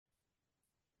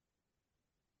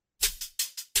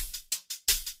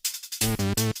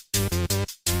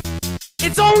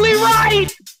It's only right.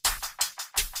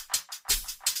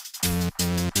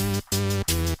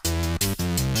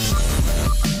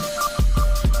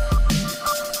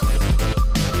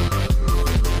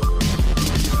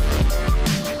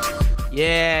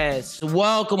 Yes.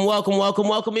 Welcome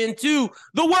into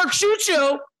the Work Shoot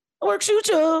Show. Work Shoot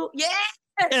Show.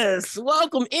 Yes.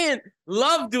 Welcome in.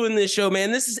 Love doing this show,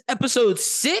 man. This is episode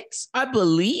 6, I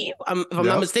believe. If I'm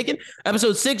not mistaken.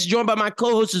 Episode 6, joined by my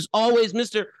co-host as always,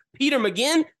 Mr. Peter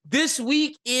McGinn. This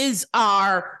week is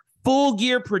our Full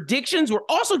Gear predictions. We're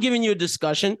also giving you a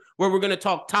discussion where we're going to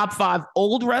talk top 5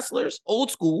 old wrestlers, old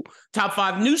school, top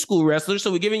 5 new school wrestlers.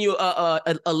 So we're giving you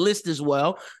a list as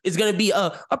well. It's going to be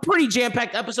a pretty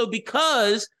jam-packed episode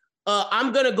because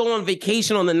I'm going to go on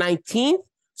vacation on the 19th.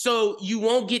 So you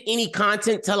won't get any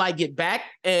content till I get back,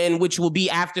 and which will be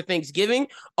after Thanksgiving.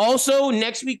 Also,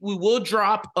 next week we will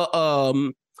drop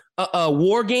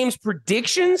War Games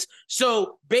predictions.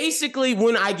 So basically,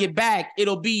 when I get back,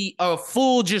 it'll be a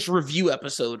full just review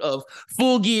episode of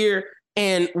Full Gear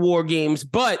and War Games.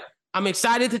 But I'm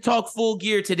excited to talk Full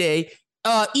Gear today.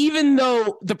 Even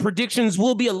though the predictions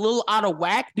will be a little out of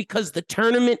whack because the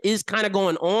tournament is kind of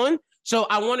going on. So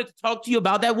I wanted to talk to you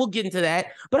about that. We'll get into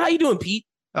that. But how you doing, Pete?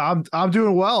 I'm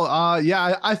doing well.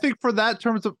 I think for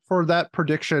that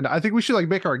prediction, I think we should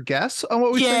make our guess on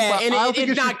what we think. Yeah, and I don't think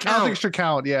it should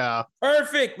count. Yeah.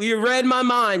 Perfect. You read my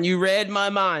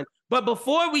mind. But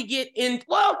before we get in,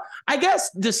 I guess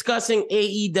discussing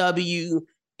AEW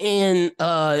and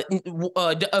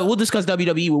we'll discuss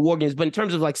WWE with War Games, but in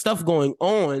terms of stuff going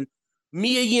on,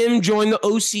 Mia Yim joined the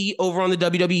OC over on the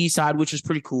WWE side, which is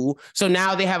pretty cool. So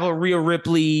now they have a Rhea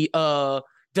Ripley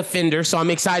defender, so I'm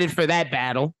excited for that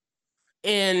battle.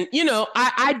 And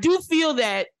I do feel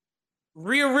that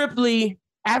Rhea Ripley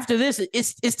after this,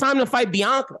 it's time to fight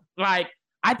Bianca. I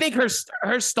think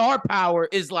her star power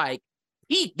is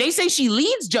peak. They say she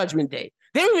leads Judgment Day.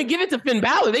 They don't even give it to Finn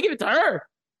Balor. They give it to her.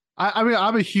 I mean,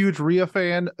 I'm a huge Rhea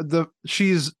fan.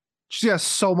 She has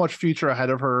so much future ahead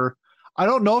of her. I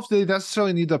don't know if they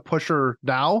necessarily need to push her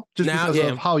now because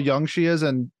of how young she is,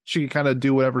 and she can kind of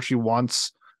do whatever she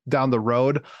wants down the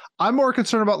road. I'm more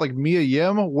concerned about Mia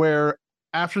Yim, where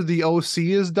after the OC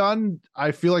is done,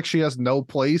 I feel like she has no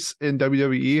place in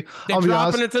WWE. They're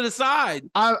dropping it to the side.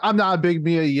 I'm not a big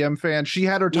Mia Yim fan. She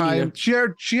had her time. She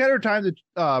had her time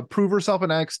to prove herself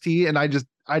in NXT, and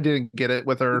I didn't get it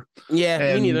with her.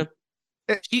 Yeah, me neither.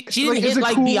 She didn't hit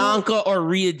cool? Bianca or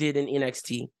Rhea did in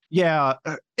NXT. Yeah,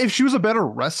 if she was a better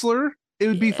wrestler, it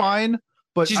would be fine.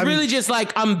 But she's really just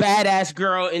I'm badass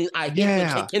girl, and I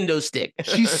get the kendo stick.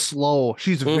 She's slow.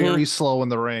 She's very slow in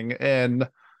the ring, and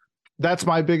that's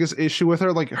my biggest issue with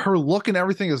her. Her look and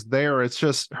everything is there. It's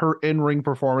just her in-ring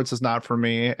performance is not for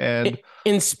me. And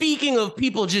speaking of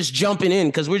people just jumping in,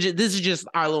 because this is just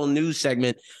our little news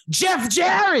segment. Jeff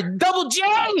Jarrett, Double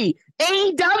J,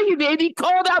 AEW baby,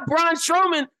 called out Braun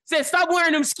Strowman. Said, "Stop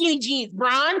wearing them skinny jeans,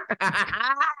 Braun."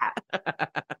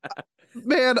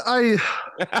 Man, I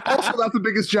also not the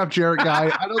biggest Jeff Jarrett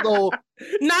guy. I don't know.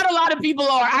 Not a lot of people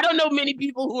are. I don't know many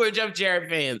people who are Jeff Jarrett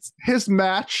fans. His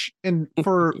match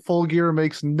for Full Gear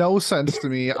makes no sense to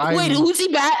me. Wait, who's he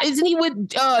back? Isn't he with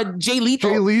Jay Lethal?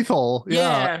 Jay Lethal,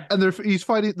 yeah. And they're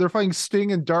fighting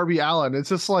Sting and Darby Allin. It's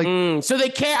just so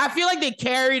they I feel like they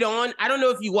carried on. I don't know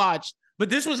if you watched, but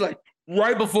this was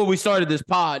right before we started this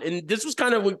pod, and this was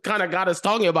kind of what got us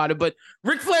talking about it. But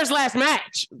Ric Flair's last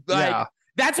match,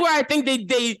 that's where I think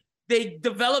they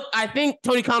developed. I think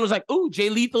Tony Khan was like, "Ooh, Jay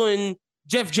Lethal and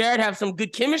Jeff Jarrett have some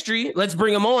good chemistry. Let's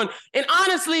bring them on." And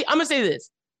honestly, I'm gonna say this: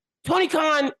 Tony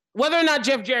Khan, whether or not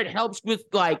Jeff Jarrett helps with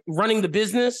running the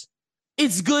business,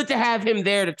 it's good to have him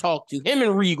there to talk to him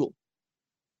and Regal.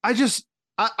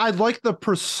 I like the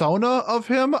persona of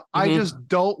him. I just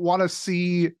don't want to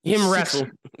see him wrestle.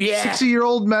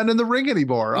 60-year-old men in the ring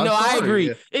anymore. I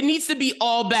agree. It needs to be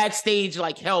all backstage,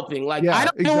 helping. I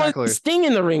don't want Sting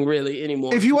in the ring really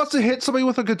anymore. If he wants to hit somebody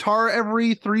with a guitar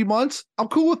every 3 months, I'm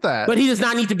cool with that. But he does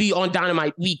not need to be on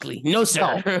Dynamite weekly. No,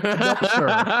 sir.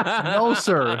 No,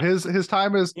 sir. His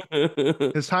time is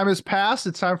past.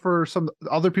 It's time for some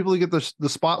other people to get the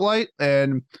spotlight.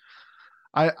 And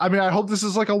I mean, I hope this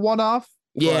is a one-off.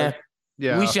 Yeah,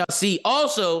 we shall see.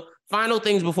 Also, final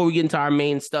things before we get into our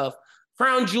main stuff.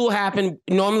 Crown Jewel happened.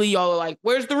 Normally, y'all are like,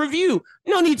 "Where's the review?"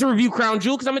 No need to review Crown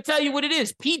Jewel because I'm gonna tell you what it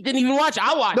is. Pete didn't even watch it.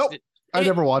 I watched it. I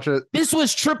never watch it. This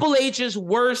was Triple H's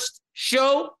worst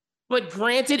show, but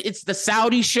granted, it's the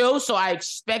Saudi show, so I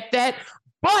expect that.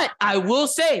 But I will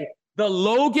say the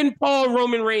Logan Paul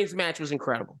Roman Reigns match was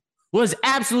incredible. Was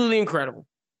absolutely incredible.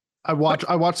 I watched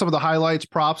some of the highlights.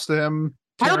 Props to him.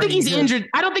 I don't think he's injured.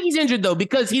 I don't think he's injured though,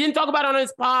 because he didn't talk about it on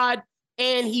his pod.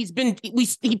 and he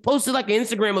posted like an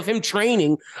Instagram of him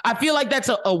training. I feel like that's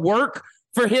a work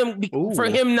for him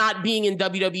not being in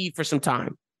WWE for some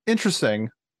time. Interesting.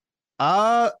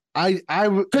 Because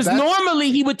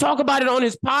normally he would talk about it on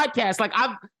his podcast. Like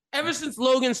ever since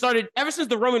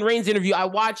the Roman Reigns interview, I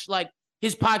watched like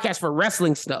his podcast for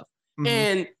wrestling stuff. Mm-hmm.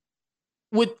 And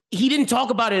he didn't talk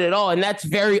about it at all. And that's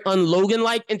very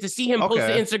un-Logan-like. And to see him post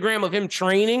the Instagram of him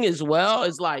training as well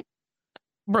is like,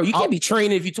 bro, you can't be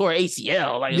training if you tore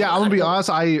ACL. Like, yeah, I'm gonna be honest.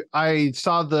 I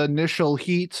saw the initial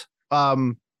heat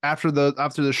after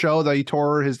the show that he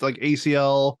tore his like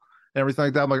ACL and everything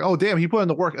like that. I'm like, oh damn, he put in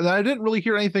the work. And then I didn't really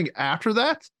hear anything after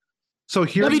that. So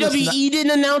here WWE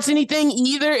didn't announce anything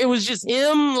either. It was just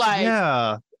him. Like,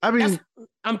 yeah, I mean,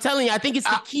 I'm telling you, I think it's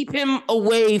to keep him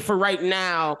away for right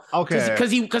now. Okay,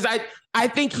 because I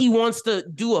think he wants to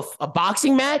do a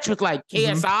boxing match with like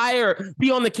KSI or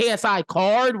be on the KSI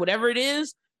card, whatever it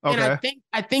is. Okay. And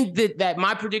I think that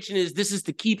my prediction is this is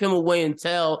to keep him away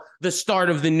until the start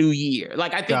of the new year.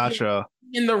 Like, I think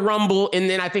in the Rumble, and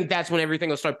then I think that's when everything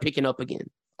will start picking up again.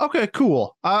 Okay,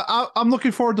 cool. I'm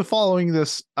looking forward to following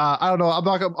this. I don't know.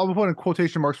 I'm putting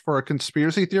quotation marks for a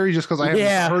conspiracy theory just because I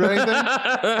haven't heard anything.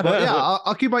 But yeah,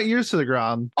 I'll keep my ears to the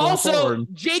ground. Also, forward.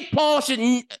 Jake Paul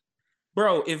shouldn't.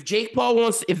 Bro, if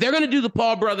they're going to do the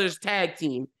Paul brothers tag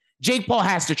team, Jake Paul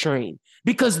has to train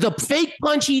because the fake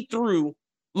punch he threw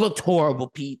looked horrible,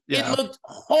 Pete. Yeah. It looked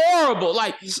horrible.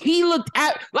 Like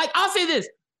I'll say this.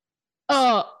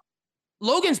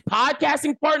 Logan's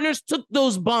podcasting partners took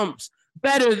those bumps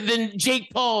better than Jake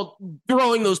Paul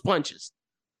throwing those punches.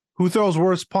 Who throws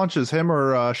worse punches, him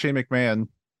or Shane McMahon?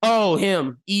 Oh,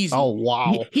 him. Easy. Oh,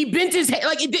 wow. He bent his head.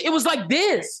 Like, it was like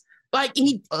this. Like,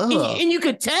 and you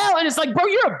could tell. And it's like, bro,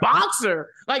 you're a boxer.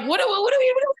 Like,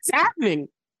 what's happening?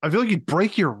 I feel like you'd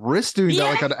break your wrist doing that,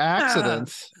 like an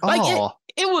accident. Like,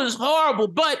 it was horrible.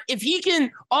 But if he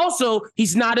can also,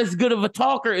 he's not as good of a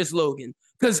talker as Logan.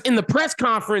 Because in the press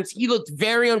conference, he looked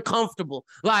very uncomfortable.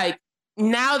 Like,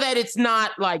 now that it's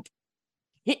not like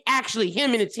actually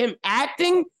him and it's him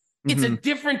acting, it's a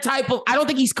different type of. I don't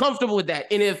think he's comfortable with that.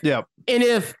 And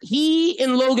if he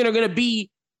and Logan are going to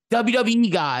be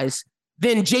WWE guys,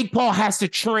 then Jake Paul has to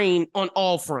train on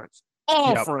all fronts.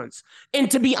 Fronts.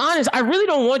 And to be honest, I really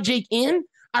don't want Jake in.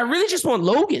 I really just want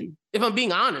Logan, if I'm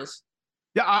being honest.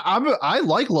 Yeah, I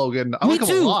like Logan. I like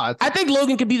him a lot. I think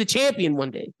Logan could be the champion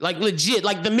one day. Like, legit,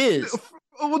 like The Miz.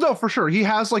 Well, no, for sure. He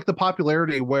has like the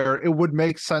popularity where it would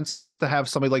make sense to have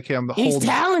somebody like him hold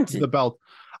talented. The belt.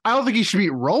 I don't think he should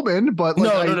beat Roman, but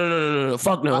like, no.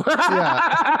 Fuck no. Yeah.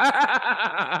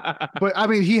 But I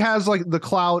mean, he has like the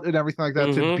clout and everything like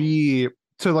that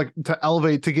to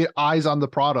elevate, to get eyes on the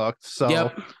product. So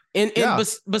yep. And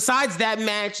besides that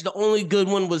match, the only good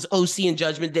one was OC and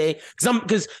Judgment Day.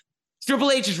 Because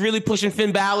Triple H is really pushing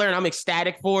Finn Balor, and I'm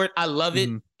ecstatic for it. I love it.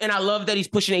 And I love that he's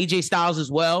pushing AJ Styles as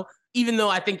well. Even though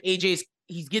I think he's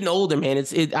getting older, man.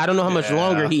 I don't know how much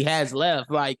longer he has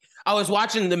left. Like, I was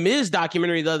watching the Miz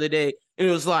documentary the other day, and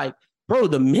it was like, bro,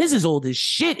 the Miz is old as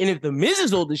shit. And if the Miz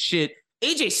is old as shit,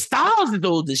 AJ Styles is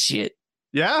old as shit.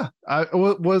 Yeah.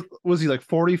 Was he like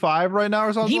 45 right now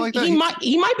or something like that?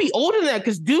 He might be older than that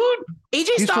because, dude,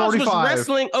 AJ Styles 45. Was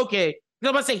wrestling. Okay. I was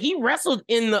about to say he wrestled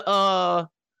in the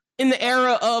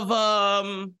era of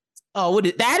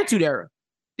the Attitude Era.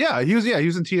 Yeah, he was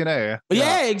in TNA.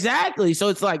 Yeah, exactly. So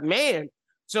it's like, man.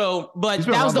 So, but he's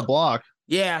been that was the block.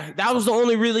 Yeah, that was the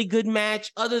only really good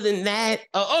match. Other than that,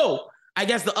 I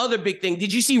guess the other big thing.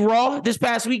 Did you see Raw this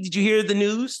past week? Did you hear the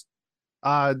news?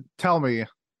 Tell me.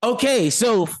 Okay,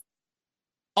 so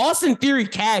Austin Theory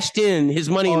cashed in his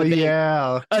money in the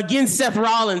bank against Seth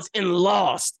Rollins and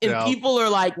lost. And people are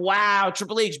like, wow,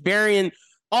 Triple H burying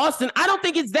Austin. I don't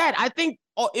think it's that. I think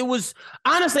it was,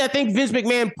 honestly, I think Vince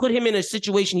McMahon put him in a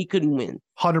situation he couldn't win.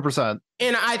 100%.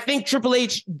 And I think Triple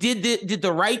H did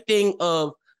the right thing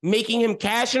of making him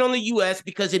cash in on the U.S.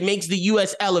 because it makes the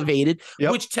U.S. elevated,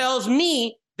 which tells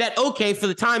me that, okay, for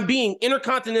the time being,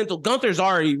 Intercontinental Gunther's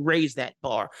already raised that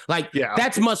bar. Like,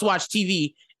 that's must-watch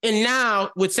TV. And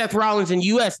now with Seth Rollins in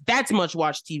U.S., that's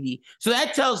must-watch TV. So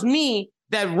that tells me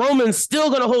that Roman's still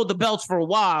going to hold the belts for a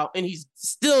while, and he's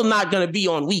still not going to be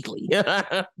on weekly.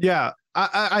 Yeah,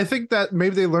 I think that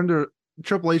maybe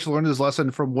Triple H learned his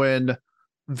lesson from when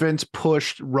Vince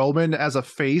pushed Roman as a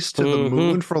face to the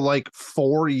moon for like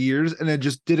 4 years, and it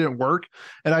just didn't work.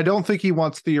 And I don't think he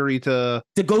wants Theory to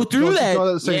go through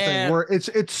that same thing where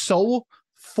it's so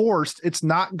forced, it's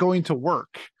not going to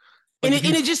work. Like,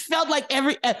 and it just felt like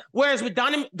whereas with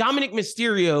Dominic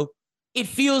Mysterio, it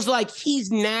feels like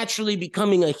he's naturally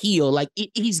becoming a heel. Like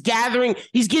he's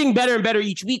getting better and better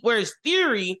each week. Whereas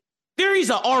Theory's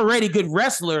an already good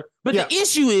wrestler, but the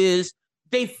issue is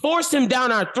they forced him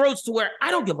down our throats to where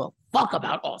I don't give a fuck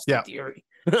about Austin Theory.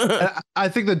 I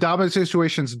think the Dominic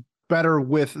situation's better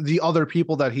with the other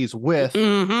people that he's with,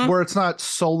 where it's not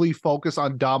solely focused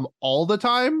on Dom all the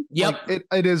time. Yep. Like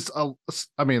it is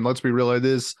I mean, let's be real, it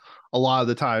is a lot of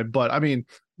the time, but I mean,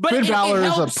 Finn Balor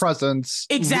is a presence.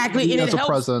 Exactly. And it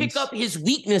helps pick up his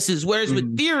weaknesses. Whereas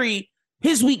with Theory,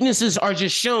 his weaknesses are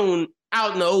just shown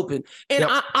out in the open. And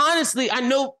I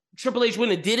know Triple H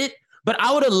wouldn't have did it, but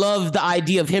I would have loved the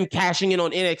idea of him cashing in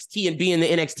on NXT and being the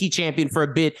NXT champion for a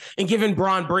bit and giving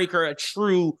Braun Breaker a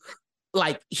true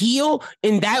like heel.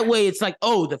 And that way it's like,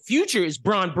 oh, the future is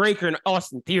Braun Breaker and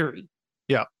Austin Theory.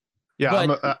 Yeah. Yeah.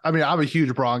 But, I'm a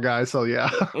huge Braun guy. So yeah.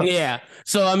 Yeah.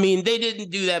 So, I mean, they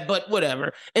didn't do that, but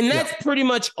whatever. And that's pretty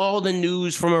much all the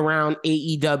news from around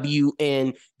AEW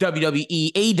and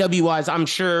WWE. AEW wise, I'm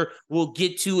sure we'll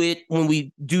get to it when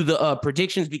we do the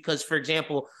predictions, because, for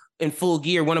example, in Full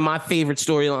Gear, one of my favorite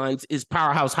storylines is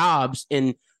Powerhouse Hobbs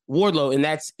and Wardlow, and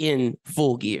that's in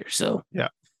Full Gear. So, yeah.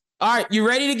 All right, you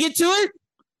ready to get to it?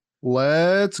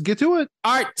 Let's get to it.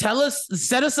 All right,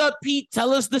 set us up, Pete.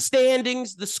 Tell us the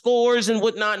standings, the scores, and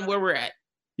whatnot, and where we're at.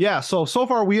 Yeah, so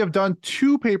far we have done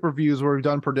 2 pay-per-views where we've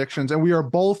done predictions, and we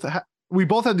both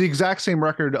had the exact same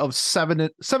record of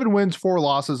 7 wins, 4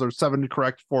 losses, or 7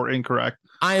 correct, 4 incorrect.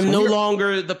 I am no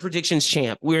longer the predictions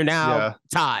champ. We're now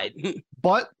tied.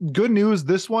 But good news,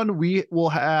 this one we will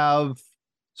have.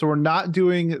 So we're not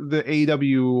doing the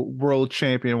AEW World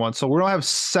Champion one. So we don't have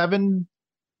 7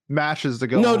 matches to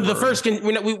go. No, over. The first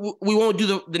we won't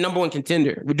do the number 1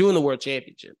 contender. We're doing the World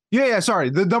Championship. Yeah, sorry,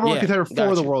 the number 1 contender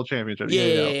for the World Championship.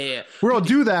 Yeah. We don't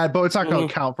do that, but it's not going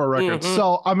to count for a record.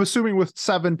 So I'm assuming with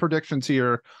 7 predictions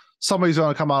here, somebody's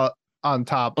going to come out on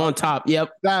top. On top, yep.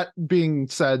 That being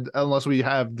said, unless we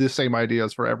have the same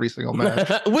ideas for every single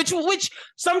match, which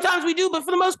sometimes we do, but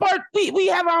for the most part, we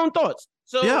have our own thoughts.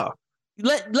 So yeah.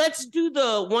 Let's do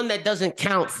the one that doesn't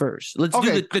count first. Let's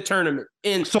do the tournament.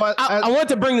 And so I want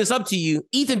to bring this up to you.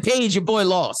 Ethan Page, your boy,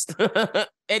 lost.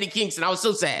 Eddie Kingston. I was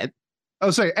so sad. I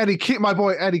was saying my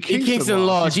boy Eddie Kingston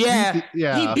lost. Yeah.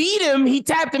 He beat him. He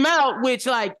tapped him out, which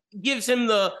like gives him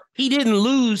the he didn't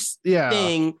lose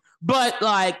thing. But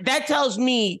like that tells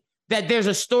me that there's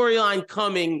a storyline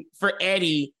coming for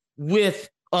Eddie with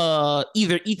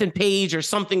either Ethan Page or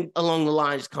something along the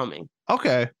lines coming.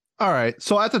 Okay. All right.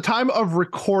 So at the time of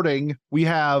recording, we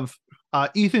have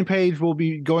Ethan Page will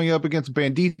be going up against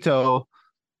Bandito.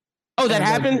 Oh, that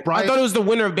happened? I thought it was the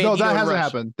winner of Bandito. No, that hasn't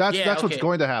happened. That's what's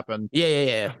going to happen.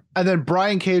 Yeah. And then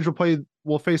Brian Cage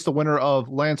will face the winner of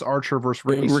Lance Archer versus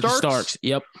Ricky Starks.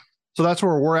 Yep. So that's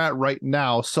where we're at right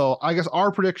now. So I guess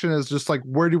our prediction is just like,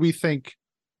 where do we think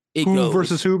who goes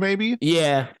versus who, maybe?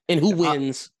 Yeah. And who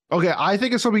wins? Okay, I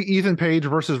think it's going to be Ethan Page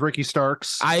versus Ricky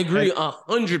Starks. I agree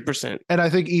 100%. And I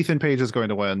think Ethan Page is going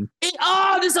to win.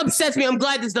 This upsets me. I'm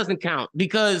glad this doesn't count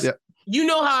because you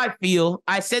know how I feel.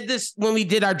 I said this when we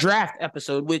did our draft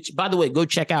episode, which, by the way, go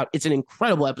check out. It's an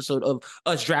incredible episode of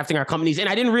us drafting our companies. And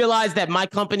I didn't realize that my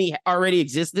company already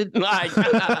existed. Like,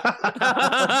 that's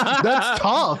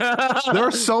tough. There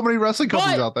are so many wrestling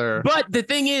companies out there. But the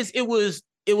thing is, it was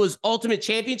Ultimate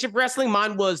Championship Wrestling.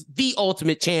 Mine was the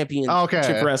Ultimate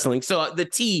Championship Wrestling. So the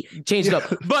T changed up.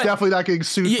 But definitely not getting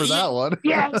sued for that one.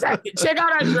 Yeah, exactly. Check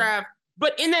out our draft.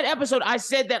 But in that episode, I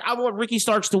said that I want Ricky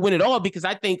Starks to win it all because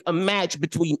I think a match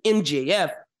between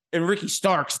MJF and Ricky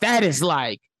Starks, that's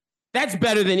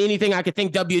better than anything I could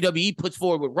think WWE puts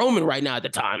forward with Roman right now at the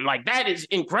time. Like, that is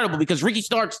incredible because Ricky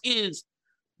Starks is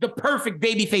the perfect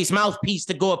babyface mouthpiece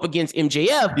to go up against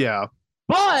MJF. Yeah.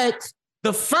 But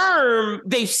the Firm,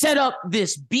 they set up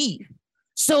this beef.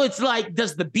 So it's like,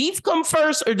 does the beef come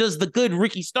first or does the good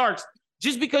Ricky Starks?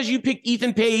 Just because you picked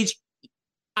Ethan Page,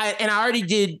 I already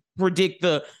did predict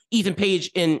the Ethan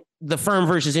Page and the Firm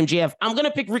versus MJF. I'm going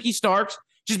to pick Ricky Starks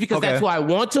just because that's who I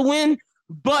want to win.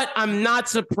 But I'm not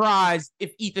surprised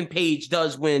if Ethan Page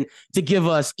does win to give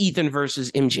us Ethan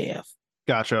versus MJF.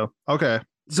 Gotcha. Okay.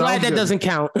 Glad that doesn't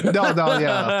count. No,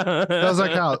 yeah.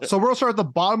 Doesn't count. So we'll start at the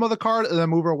bottom of the card and then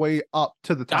move our way up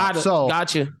to the top.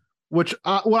 Gotcha. Which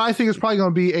what I think is probably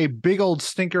going to be a big old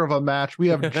stinker of a match. We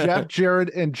have Jeff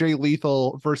Jarrett and Jay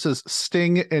Lethal versus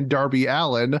Sting and Darby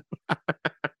Allin.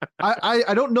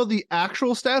 I don't know the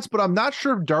actual stats, but I'm not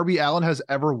sure if Darby Allin has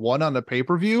ever won on a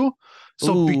pay-per-view.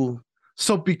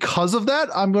 So because of that,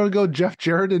 I'm going to go Jeff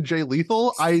Jarrett and Jay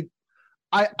Lethal. I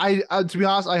to be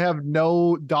honest, I have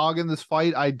no dog in this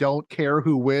fight. I don't care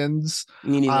who wins.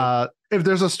 Me neither. If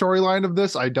there's a storyline of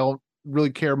this, I don't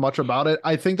really care much about it.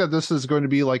 I think that this is going to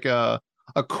be like a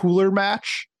cooler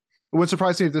match. It would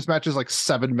surprise me if this match is like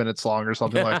 7 minutes long or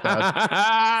something like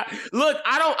that. Look,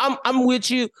 I'm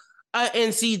with you.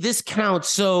 And see, this counts.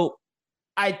 So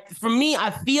for me,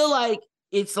 I feel like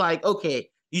it's like, okay,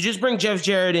 you just bring Jeff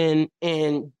Jarrett in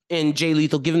and Jay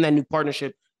Lethal, give them that new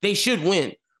partnership. They should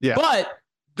win. Yeah. But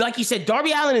like you said,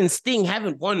 Darby Allin and Sting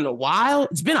haven't won in a while.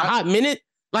 It's been a hot minute.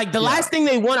 Like the last thing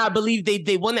they won, I believe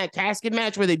they won that casket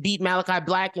match where they beat Malachi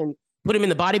Black and put him in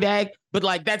the body bag. But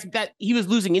like that he was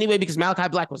losing anyway because Malachi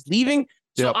Black was leaving.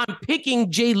 So I'm picking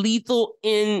Jay Lethal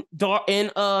in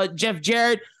Jeff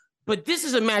Jarrett. But this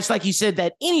is a match, like you said,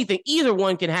 that either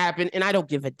one can happen, and I don't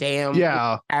give a damn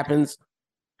what happens.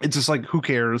 It's just like, who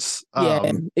cares?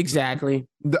 Yeah, exactly.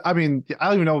 I mean, I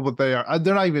don't even know what they are.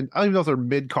 They're not even, I don't even know if they're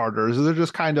mid-carders. They're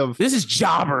just kind of... This is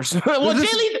jobbers. Well,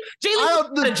 Jay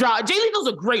Lethal's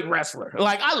a great wrestler.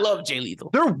 Like, I love Jay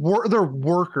Lethal. They're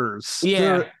workers.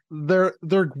 Yeah.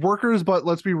 They're workers, but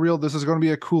let's be real. This is going to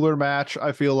be a cooler match,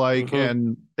 I feel like.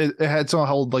 And it had some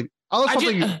hold, like... I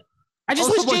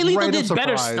just wish Jay Lethal did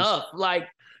better stuff. Like,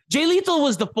 Jay Lethal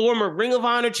was the former Ring of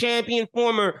Honor champion,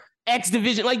 former X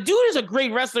Division. Like, dude is a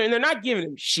great wrestler, and they're not giving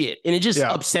him shit, and it just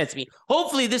upsets me.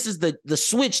 Hopefully, this is the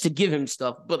switch to give him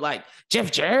stuff. But like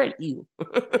Jeff Jarrett,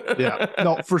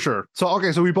 no, for sure. So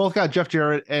okay, so we both got Jeff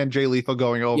Jarrett and Jay Lethal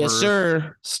going over. Yes,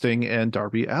 sir. Sting and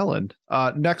Darby Allin.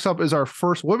 Next up is our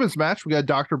first women's match. We got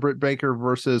Dr. Britt Baker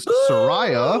versus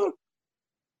Saraya.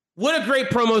 What a great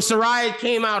promo. Saraya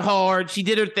came out hard. She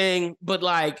did her thing, but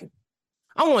like,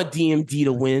 I want DMD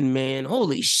to win, man.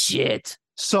 Holy shit.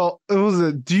 So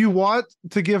do you want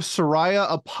to give Saraya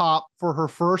a pop for her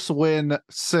first win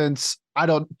since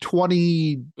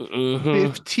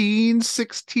 2015,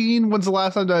 16? When's the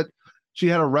last time that she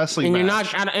had a wrestling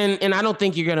match? And I don't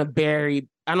think you're gonna bury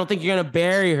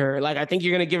her. Like, I think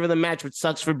you're gonna give her the match, which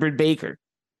sucks for Britt Baker.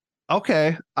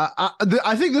 Okay.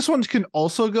 I think this one can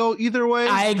also go either way.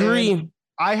 I agree.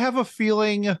 I have a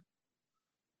feeling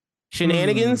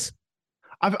shenanigans.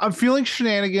 I'm feeling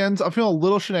shenanigans. I'm feeling a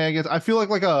little shenanigans. I feel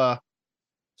like a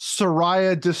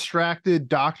Saraya distracted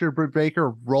Dr. Britt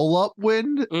Baker roll-up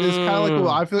win is kind of like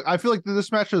what I feel like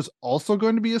this match is also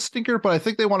going to be a stinker, but I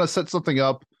think they want to set something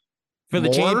up for the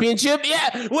championship.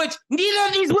 Yeah, which neither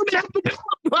of these women have to do.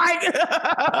 Like,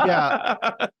 yeah.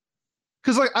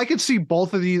 Because like I could see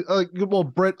both of these.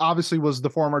 Britt obviously was the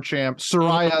former champ.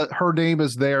 Saraya, her name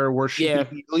is there where she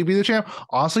could easily be the champ.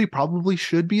 Honestly, probably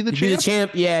should be the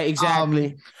champ. Yeah,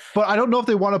 exactly. But I don't know if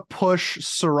they want to push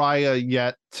Saraya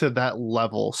yet to that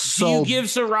level. So do you give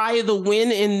Saraya the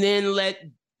win and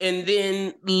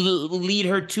then lead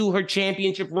her to her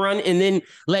championship run and then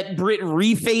let Britt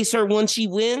reface her once she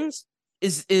wins?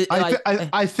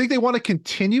 I think they want to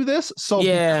continue this, so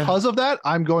because of that,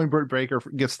 I'm going Britt Baker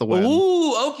gets the win.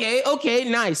 Ooh, okay,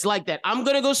 nice, like that. I'm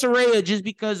gonna go Saraya just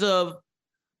because of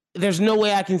there's no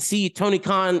way I can see Tony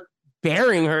Khan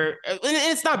burying her, and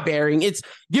it's not burying, it's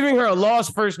giving her a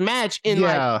lost first match, and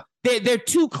like they're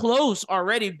too close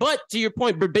already. But to your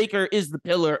point, Britt Baker is the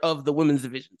pillar of the women's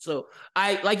division, so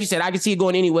like you said, I can see it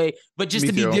going anyway. But just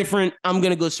be different, I'm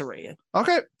gonna go Saraya.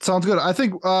 Okay, sounds good. I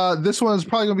think this one is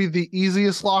probably gonna be the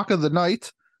easiest lock of the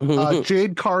night.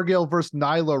 Jade Cargill versus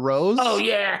Nyla Rose. Oh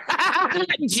yeah,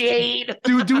 Jade.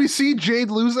 Do we see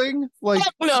Jade losing? Like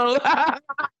no.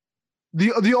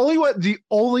 The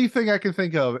only thing I can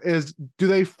think of is, do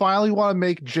they finally want to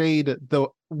make Jade the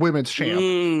women's champ?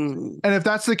 And if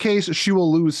that's the case, she will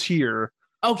lose here.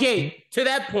 Okay, to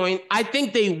that point, I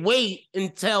think they wait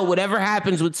until whatever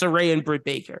happens with Saraya and Britt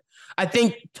Baker. I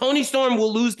think Toni Storm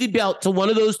will lose the belt to one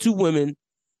of those two women.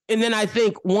 And then I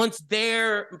think once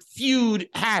their feud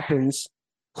happens,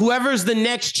 whoever's the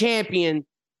next champion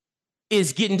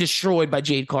is getting destroyed by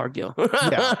Jade Cargill.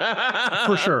 Yeah,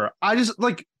 for sure. I just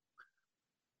like...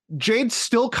 Jade's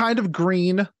still kind of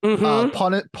green,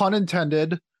 pun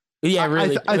intended. Yeah,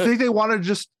 really. I think they want to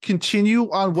just continue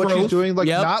on what she's doing, like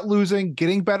not losing,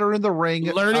 getting better in the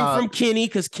ring, learning from Kenny,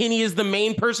 because Kenny is the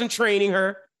main person training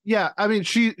her. Yeah, I mean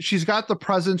she's got the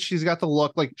presence, she's got the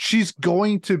look, like she's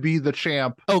going to be the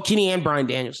champ. Oh, Kenny and Bryan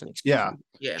Danielson. Yeah,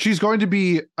 she's going to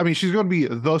be. I mean, she's going to be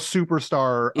the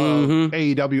superstar of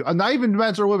AEW, and not even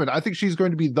men's or women. I think she's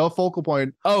going to be the focal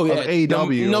point. of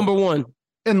AEW, number one.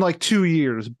 In like 2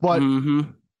 years, but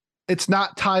it's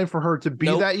not time for her to be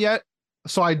that yet.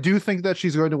 So I do think that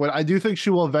she's going to win. I do think she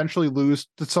will eventually lose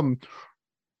to some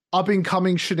up and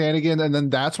coming shenanigan, and then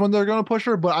that's when they're going to push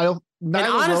her. But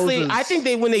honestly, I think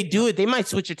when they do it, they might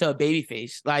switch her to a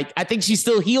babyface. Like, I think she's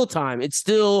still heel time. It's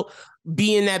still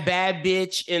being that bad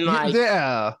bitch and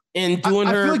and doing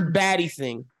her baddie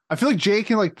thing. I feel like Jay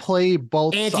can like play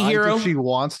both anti-hero sides if she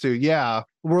wants to. Yeah,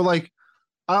 we're like,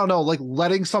 I don't know, like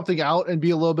letting something out and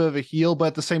be a little bit of a heel, but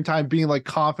at the same time being like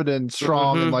confident and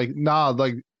strong and like, nah,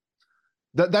 like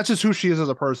That's just who she is as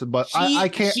a person. But I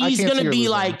can't. She's gonna be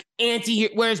like anti.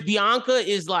 Whereas Bianca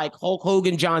is like Hulk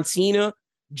Hogan, John Cena.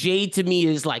 Jade to me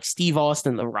is like Steve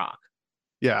Austin, The Rock.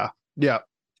 Yeah.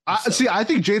 I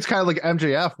think Jade's kind of like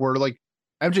MJF, where like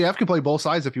MJF can play both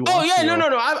sides if you want. Oh yeah, no.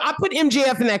 I put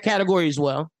MJF in that category as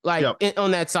well. Like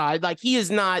on that side, like he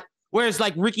is not. Whereas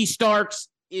like Ricky Starks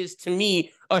is to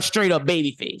me a straight up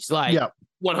babyface. Like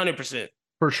 100%.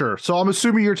 For sure. So I'm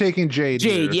assuming you're taking Jade.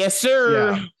 Jade, yes,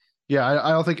 sir. Yeah,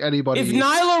 I don't think anybody. If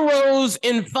Nyla Rose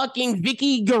and fucking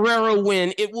Vicky Guerrero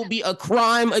win, it will be a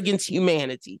crime against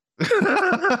humanity.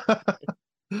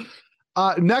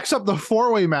 Next up, the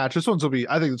 4-way match. I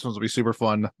think this one's will be super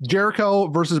fun. Jericho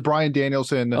versus Bryan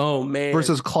Danielson. Oh man.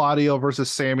 Versus Claudio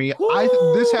versus Sammy.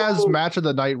 This has match of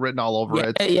the night written all over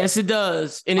it. Yes, it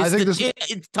does, and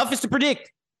it's toughest to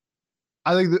predict.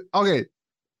 I think okay.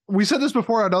 We said this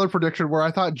before, another prediction where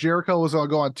I thought Jericho was going to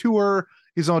go on tour.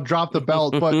 He's going to drop the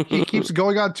belt, but he keeps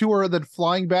going on tour and then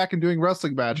flying back and doing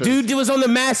wrestling matches. Dude was on The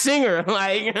Masked Singer.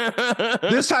 Like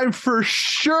this time for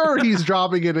sure he's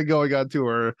dropping it and going on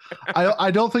tour. I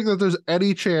don't think that there's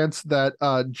any chance that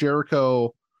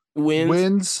Jericho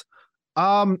wins.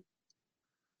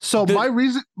 So my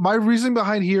reason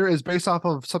behind here is based off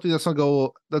of something that's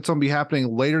going to be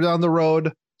happening later down the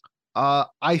road.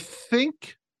 I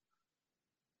think,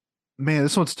 man,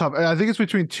 this one's tough. I think it's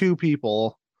between two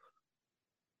people.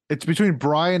 It's between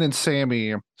Bryan and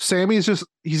Sammy. Sammy is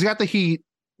he's got the heat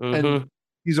and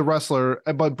he's a wrestler,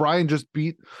 but Bryan just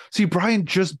beat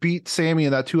Sammy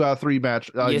in that 2 out of 3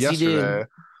 match yesterday. He did.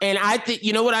 And I think,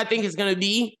 you know what I think is going to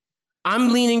be?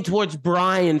 I'm leaning towards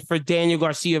Bryan for Daniel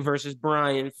Garcia versus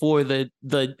Bryan for the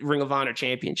Ring of Honor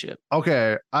Championship.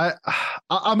 Okay, I'm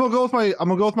gonna go with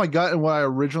my gut and what I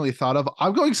originally thought of.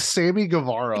 I'm going Sammy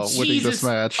Guevara winning this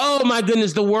match. Oh my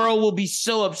goodness, the world will be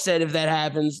so upset if that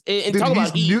happens. And talk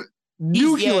about heat.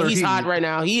 He's hot right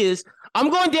now. He is. I'm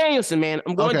going Danielson, man.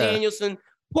 I'm going Danielson.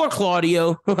 Poor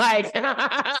Claudio. Like.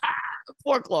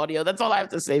 Poor Claudio. That's all I have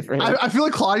to say for him. I feel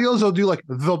like Claudio's will do like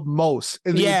the most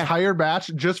in the entire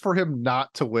match just for him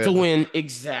not to win.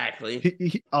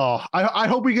 Exactly. I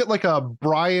hope we get like a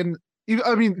Bryan.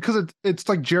 I mean, because it's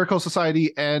like Jericho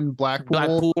Society and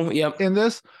Blackpool in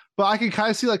this, but I can kind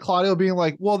of see like Claudio being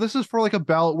like, well, this is for like a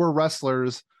belt. We're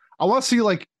wrestlers. I want to see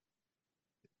like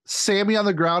Sammy on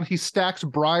the ground. He stacks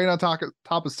Bryan on top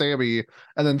of Sammy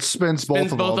and then spins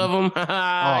both of them.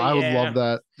 I would love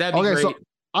that. That'd be great. So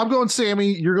I'm going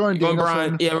Sammy. You're going Danielson.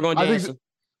 Bryan. Yeah, we're going Danielson.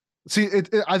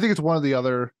 I think it's one or the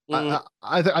other.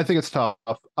 I think it's tough.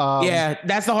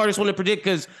 That's the hardest one to predict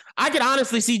because I could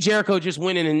honestly see Jericho just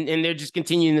winning and they're just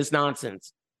continuing this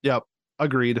nonsense. Yep,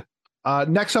 agreed.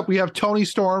 Next up, we have Toni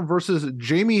Storm versus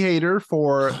Jamie Hayter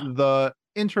for the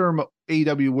interim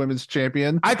AEW Women's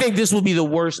Champion. I think this will be the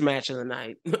worst match of the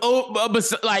night.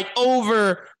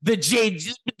 Over the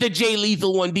Jay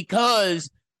Lethal one because.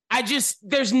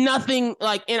 There's nothing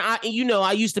like, and I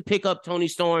used to pick up Toni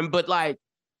Storm, but like,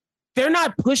 they're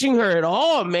not pushing her at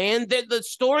all, man. The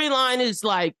storyline is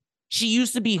like, she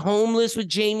used to be homeless with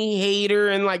Jamie Hayter,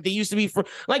 and like, they used to be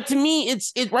to me,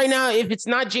 it's right now, if it's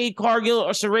not Jade Cargill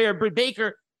or Saraya or Britt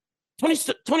Baker,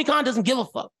 Tony Khan doesn't give a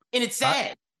fuck. And it's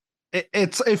sad.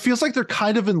 It feels like they're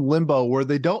kind of in limbo where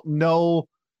they don't know.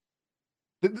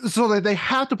 So they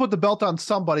have to put the belt on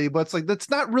somebody, but it's like that's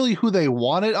not really who they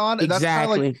want it on. And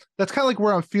exactly. That's kind of like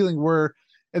where I'm feeling. Where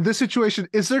in this situation,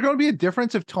 is there going to be a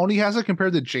difference if Tony has it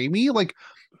compared to Jamie? Like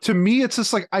to me, it's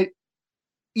just like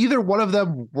either one of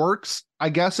them works, I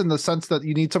guess, in the sense that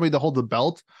you need somebody to hold the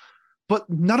belt, but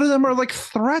none of them are like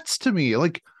threats to me.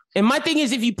 Like, and my thing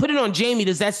is, if you put it on Jamie,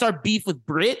 does that start beef with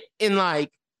Britt? And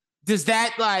like, does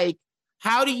that like?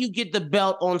 How do you get the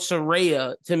belt on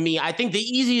Saraya? To me, I think the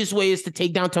easiest way is to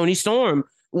take down Toni Storm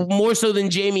more so than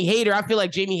Jamie Hayter. I feel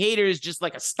like Jamie Hayter is just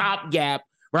like a stopgap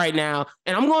right now.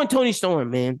 And I'm going Toni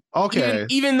Storm, man. Okay.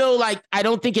 Even though like, I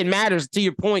don't think it matters to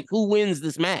your point, who wins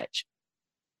this match.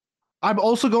 I'm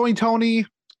also going Tony.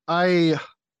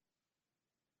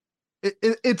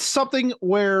 It's something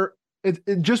where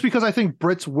just because I think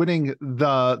Britt's winning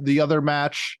the other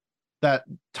match that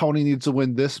Tony needs to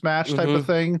win this match type of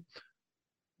thing.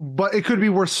 But it could be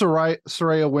where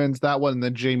Saraya wins that one and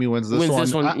then Jamie wins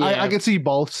this one. I can see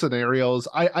both scenarios.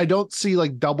 I don't see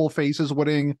like double faces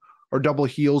winning or double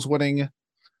heels winning.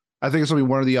 I think it's going to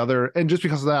be one or the other. And just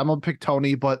because of that, I'm going to pick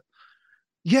Tony. But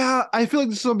yeah, I feel like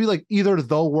this is going to be like either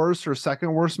the worst or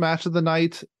second worst match of the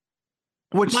night,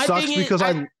 which sucks because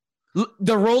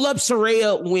the roll-up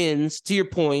Saraya wins, to your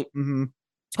point. Mm-hmm.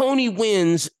 Tony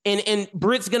wins, and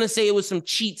Britt's gonna say it was some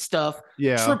cheat stuff.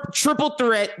 Yeah, triple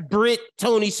threat: Britt,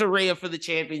 Tony, Saraya for the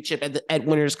championship at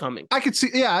Winter's Coming. I could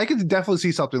definitely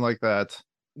see something like that.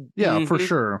 Yeah, for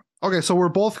sure. Okay, so we're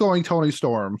both going Toni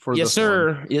Storm for yes, this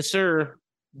sir. one. Yes, sir.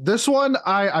 This one,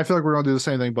 I feel like we're gonna do the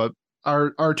same thing, but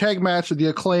our tag match, the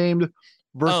Acclaimed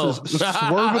versus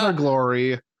Swerve in Our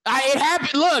Glory. It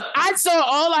happened. Look, I saw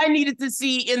all I needed to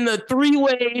see in the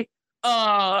three-way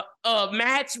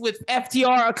match with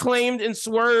FTR, Acclaimed, and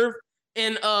Swerve,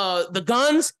 and the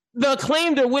Guns. The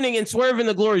Acclaimed are winning, and Swerve and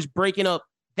the Glory is breaking up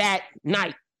that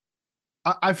night.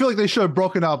 I feel like they should have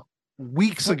broken up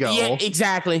weeks ago. Yeah,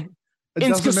 exactly.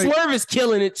 And Swerve is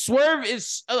killing it. Swerve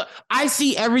is. I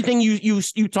see everything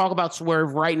you talk about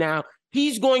Swerve right now.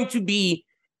 He's going to be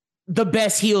the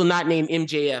best heel not named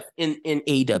MJF in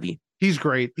AEW. He's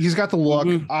great. He's got the look.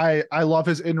 I love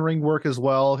his in-ring work as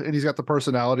well, and he's got the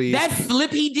personality. That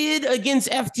flip he did against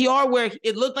FTR, where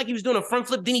it looked like he was doing a front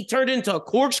flip, then he turned it into a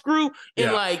corkscrew,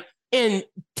 and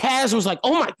Taz was like,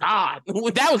 "Oh my god,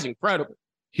 that was incredible."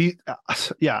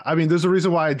 I mean, there's a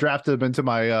reason why I drafted him into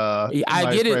my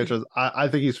I get franchise. It. I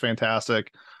think he's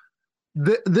fantastic.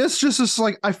 This just is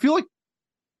like, I feel like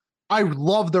I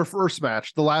love their first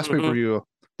match, the last pay-per-view.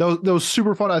 That was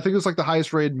super fun. I think it was like the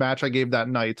highest rated match I gave that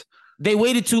night. They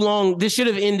waited too long. This should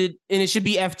have ended, and it should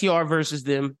be FTR versus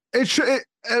them. It should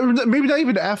maybe not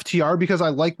even FTR, because I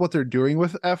like what they're doing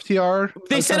with FTR.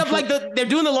 They set up like they're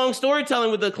doing the long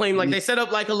storytelling with the Acclaim. Like they set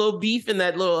up like a little beef in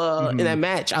that little in that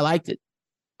match. I liked it.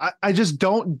 I just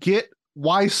don't get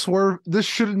why Swerve. This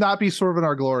should not be Swerve in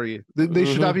Our Glory. They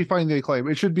should not be fighting the Acclaim.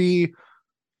 It should be.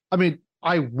 I mean,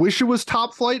 I wish it was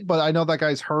Top Flight, but I know that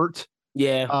guy's hurt.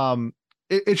 Yeah.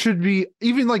 It should be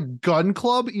even like Gun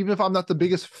Club. Even if I'm not the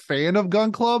biggest fan of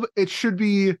Gun Club, it should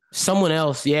be someone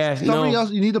else. Yeah, somebody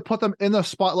else. You need to put them in the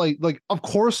spotlight. Like, of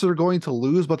course they're going to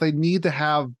lose, but they need to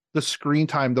have the screen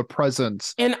time, the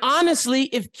presence. And honestly,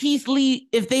 if Keith Lee,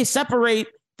 if they separate,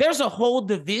 there's a whole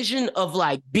division of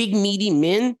like big meaty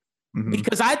men,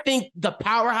 because I think the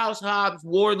Powerhouse Hobbs,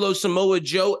 Wardlow, Samoa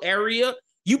Joe area.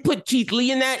 You put Keith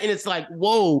Lee in that, and it's like,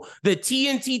 whoa, the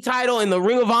TNT title and the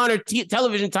Ring of Honor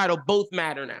television title both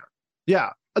matter now. Yeah,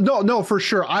 no, for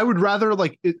sure. I would rather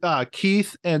like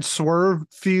Keith and Swerve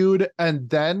feud, and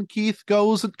then Keith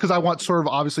goes, because I want Swerve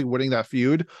obviously winning that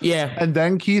feud. Yeah. And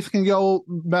then Keith can go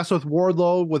mess with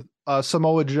Wardlow, with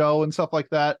Samoa Joe and stuff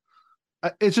like that.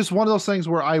 It's just one of those things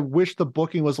where I wish the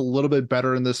booking was a little bit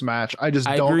better in this match. I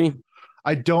agree.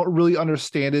 I don't really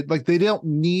understand it. Like, they don't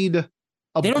need...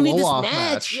 They don't need this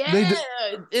match. Yeah.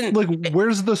 Like,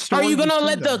 where's the story? Are you gonna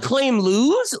let the Acclaim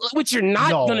lose? Which you're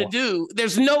not gonna do.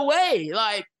 There's no way.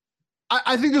 Like,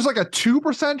 I think there's like a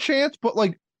 2% chance, but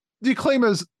like the Acclaim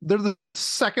they're the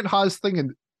second hottest thing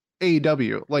in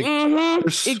AEW. Like, they're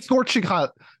scorching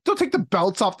hot. Don't take the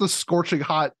belts off the scorching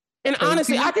hot. And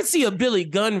honestly, I could see a Billy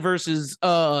Gunn versus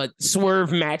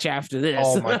Swerve match after this.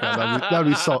 Oh my god,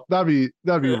 that'd be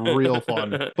real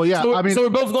fun. But yeah, so we're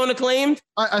both going Acclaimed.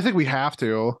 I think we have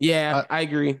to. Yeah, I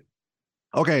agree.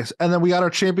 Okay, and then we got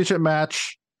our championship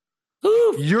match.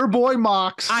 Oof. Your boy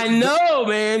Mox. I know,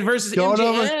 man, versus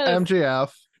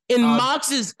MJF. And Mox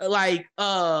is like,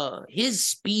 his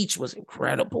speech was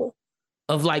incredible.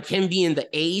 Of like him being the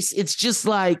ace. It's just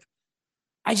like,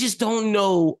 I just don't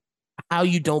know how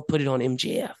you don't put it on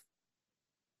MJF.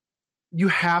 You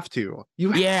have to.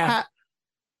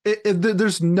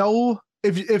 There's no,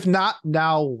 if not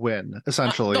now, win,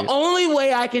 essentially. The only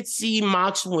way I could see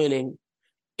Mox winning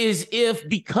is if,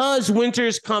 because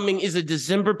Winter's Coming is a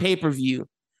December pay-per-view,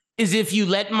 is if you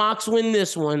let Mox win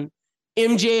this one,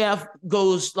 MJF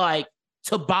goes like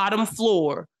to bottom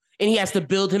floor and he has to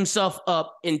build himself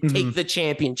up and take the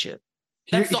championship.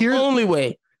 That's the only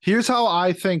way. Here's how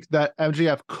I think that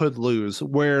MJF could lose,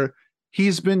 where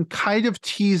he's been kind of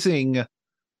teasing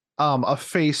a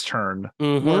face turn,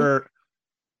 where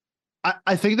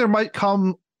I think there might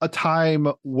come a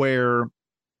time where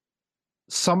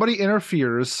somebody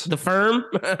interferes. The Firm?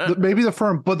 Maybe the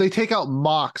Firm, but they take out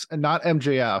Mox and not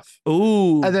MJF.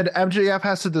 Ooh. And then MJF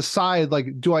has to decide,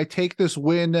 like, do I take this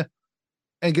win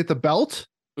and get the belt?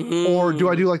 Or do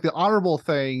I do like the honorable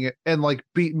thing and like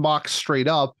beat Mox straight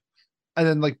up? And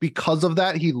then, like, because of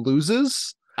that, he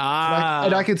loses.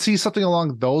 And I can see something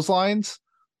along those lines,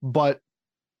 but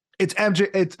it's MJ.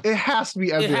 It has to be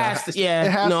MJF. It has to, yeah.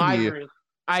 It has to be. I agree.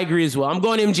 I agree as well. I'm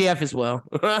going MJF as well.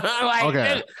 Like,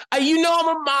 okay. You know,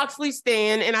 I'm a Moxley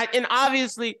stan, and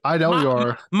obviously I know you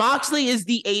are. Moxley is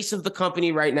the ace of the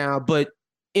company right now, but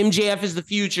MJF is the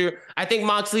future. I think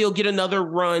Moxley will get another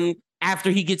run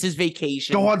after he gets his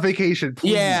vacation. Go on vacation,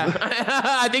 please. Yeah.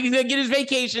 I think he's gonna get his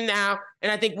vacation now.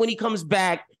 And I think when he comes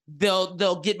back,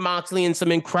 they'll get Moxley in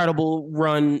some incredible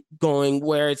run going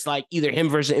where it's like either him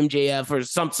versus MJF or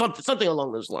something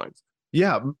along those lines.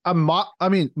 Yeah, I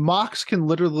mean, Mox can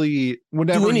literally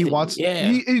whenever he wants,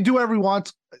 he do whatever he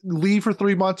wants. Leave for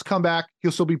 3 months, come back,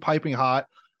 he'll still be piping hot.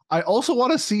 I also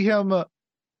want to see him,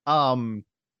 in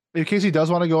case he does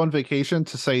want to go on vacation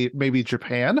to say maybe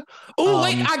Japan. Oh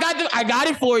wait, I got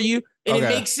it for you, and it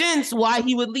makes sense why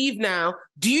he would leave now.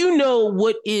 Do you know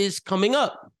what is coming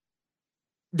up?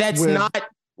 That's not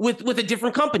with a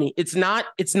different company. It's not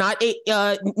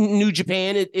a New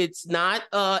Japan. It's not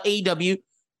AEW.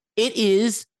 It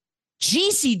is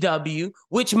GCW,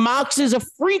 which Mox is a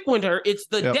frequenter. It's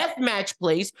the death match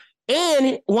place,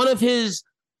 and one of his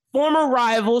former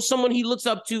rivals, someone he looks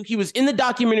up to. He was in the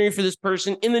documentary for this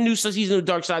person in the new season of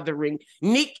Dark Side of the Ring,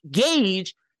 Nick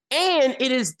Gage, and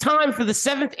it is time for the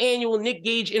 7th annual Nick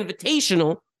Gage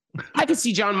Invitational. I could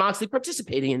see Jon Moxley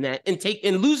participating in that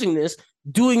and losing this,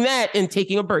 doing that, and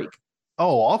taking a break.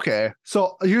 Oh, okay.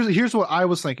 So here's what I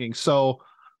was thinking. So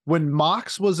when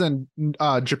Mox was in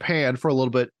Japan for a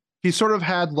little bit, he sort of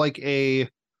had like I'm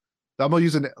gonna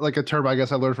use like a term I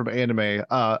guess I learned from anime,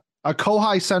 a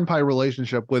Kohai Senpai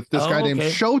relationship with this guy named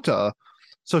Shota.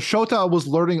 So Shota was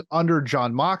learning under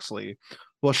Jon Moxley.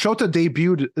 Well, Shota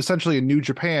debuted essentially in New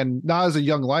Japan, not as a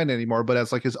young lion anymore, but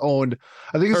as like his own.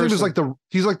 I think his name is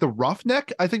he's like the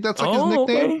Roughneck. I think that's like his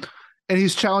nickname. Okay. And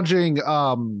he's challenging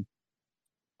Will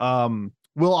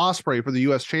Ospreay for the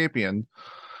US champion.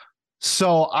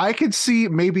 So I could see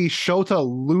maybe Shota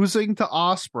losing to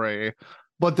Ospreay,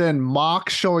 but then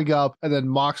Mox showing up, and then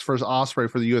Mox versus Ospreay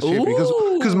for the US champion,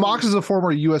 because Mox is a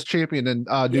former US champion in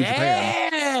New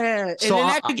Japan. So and then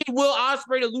that could get Will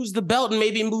Ospreay to lose the belt and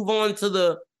maybe move on to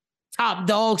the top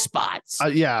dog spots.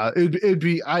 It'd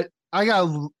be I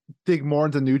gotta dig more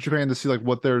into New Japan to see like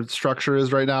what their structure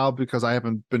is right now, because I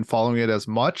haven't been following it as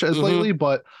much as lately.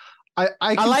 But I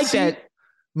like that.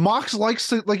 Mox likes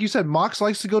to, like you said, Mox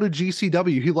likes to go to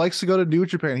GCW. He likes to go to New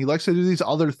Japan. He likes to do these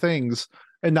other things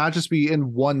and not just be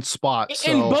in one spot. So.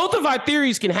 And both of our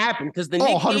theories can happen, because the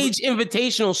Nick Gage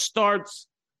Invitational starts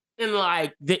in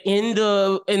like the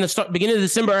beginning of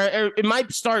December. Or it might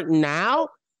start now,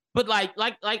 but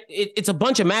it's a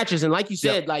bunch of matches. And like you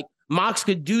said, like Mox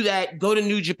could do that, go to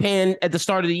New Japan at the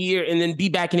start of the year, and then be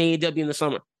back in AEW in the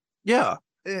summer. Yeah.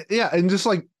 Yeah. And just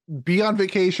like be on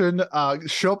vacation,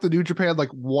 show up to New Japan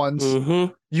like once.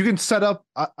 Mm-hmm. You can set up,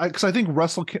 because I think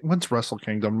when's Wrestle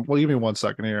Kingdom? Well, give me 1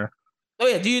 second here. Oh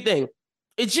yeah, do you think?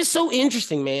 It's just so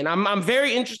interesting, man. I'm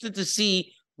very interested to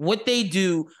see what they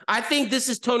do. I think this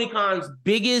is Tony Khan's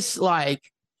biggest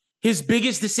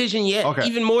decision yet,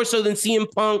 even more so than CM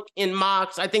Punk and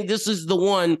Mox. I think this is the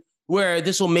one where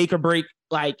this will make or break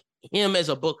like him as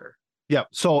a booker. Yeah.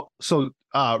 So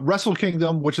Wrestle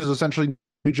Kingdom, which is essentially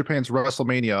New Japan's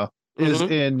WrestleMania,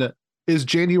 is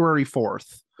January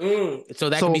 4th. So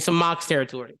that could be some Mox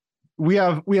territory. We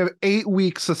have 8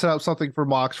 weeks to set up something for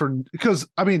Mox, because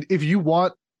I mean, if you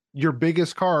want your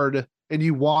biggest card and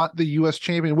you want the US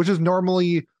champion, which is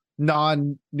normally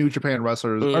non-New Japan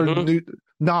wrestlers or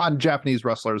non-Japanese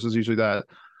wrestlers, is usually that.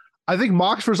 I think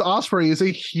Mox versus Ospreay is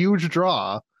a huge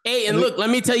draw. Hey, and look, let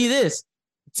me tell you this.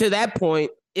 To that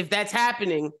point, if that's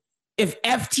happening, if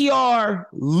FTR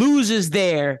loses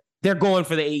there, they're going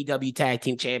for the AEW Tag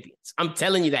Team Champions. I'm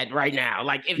telling you that right now.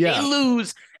 Like, if they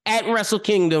lose at Wrestle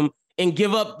Kingdom and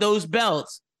give up those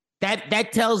belts,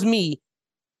 that tells me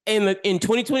in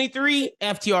 2023,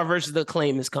 FTR versus the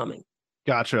Acclaim is coming.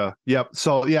 Gotcha. Yep.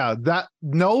 So yeah, that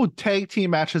no tag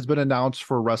team match has been announced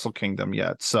for Wrestle Kingdom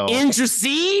yet. So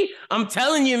see, I'm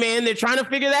telling you, man, they're trying to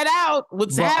figure that out.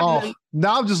 What's happening?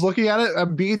 Now I'm just looking at it.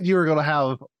 I'm being you're gonna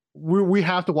have. We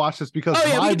have to watch this because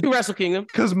we can do Wrestle Kingdom,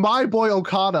 because my boy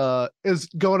Okada is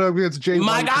going up against Jay White.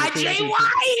 My guy Jay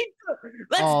White.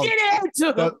 Let's get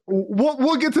it.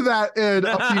 We'll get to that in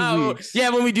a few weeks. Yeah,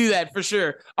 when we do that for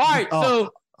sure. All right, so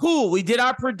cool. We did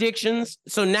our predictions.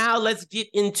 So now let's get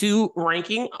into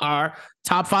ranking our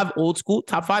top 5 old school,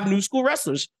 top 5 new school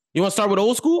wrestlers. You want to start with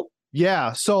old school?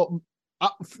 Yeah. So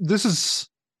this is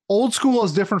old school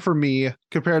is different for me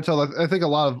compared to I think a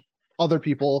lot of other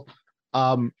people.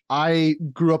 I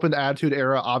grew up in the Attitude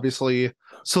Era, obviously,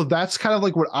 so that's kind of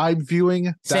like what I'm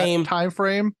viewing that time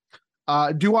frame.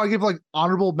 Do you want to give like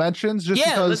honorable mentions just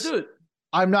because let's do it.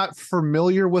 I'm not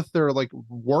familiar with their like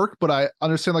work, but I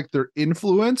understand like their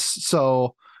influence.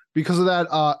 So because of that,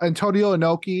 Antonio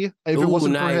Inoki, if it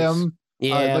wasn't for him,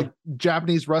 like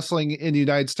Japanese wrestling in the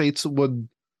United States would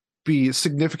be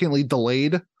significantly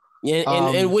delayed. Yeah,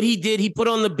 and what he did, he put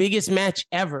on the biggest match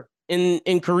ever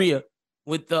in Korea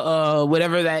with the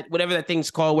whatever that thing's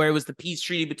called, where it was the peace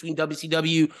treaty between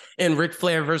WCW and Ric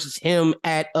Flair versus him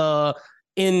at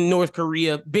in North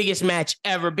Korea. Biggest match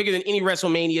ever, bigger than any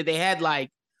WrestleMania. They had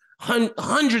like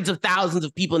hundreds of thousands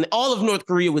of people, and all of North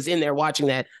Korea was in there watching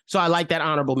that. So I like that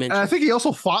honorable mention. And I think he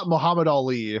also fought Muhammad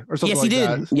Ali or something. Yes, he did.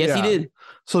 That. Yes, he did.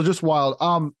 So just wild.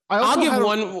 I'll give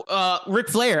one. Ric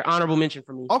Flair honorable mention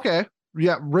for me. Okay.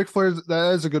 Yeah, Ric Flair,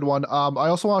 that is a good one. I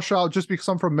also want to shout out, just because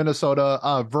I'm from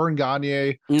Minnesota, Vern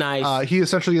Gagne. Nice. He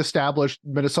essentially established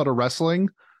Minnesota wrestling,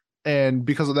 and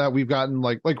because of that, we've gotten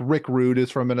like Rick Rude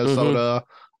is from Minnesota.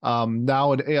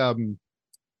 Now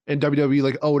in WWE,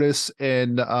 like Otis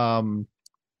and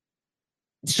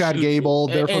Chad Gable,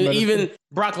 they're from Minnesota. Even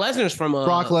Brock Lesnar's from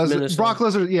Brock Lesnar.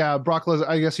 Minnesota. Brock Lesnar.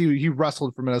 I guess he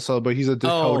wrestled for Minnesota, but he's a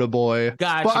Dakota boy.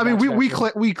 Gotcha, but I mean,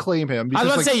 we claim him. Because, I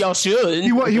was about to say y'all should.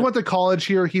 He went to college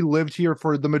here. He lived here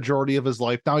for the majority of his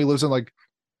life. Now he lives in like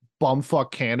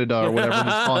bumfuck Canada or whatever his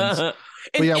funds.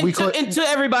 But yeah, and to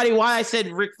everybody, why I said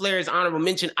Ric Flair is honorable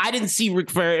mention. I didn't see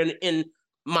Ric Flair in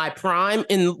my prime,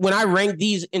 and when I rank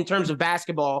these in terms of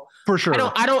basketball, for sure,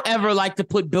 I don't ever like to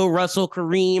put Bill Russell,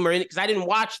 Kareem, or because I didn't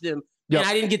watch them and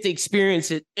I didn't get to experience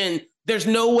it. And there's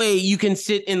no way you can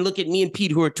sit and look at me and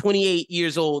Pete, who are 28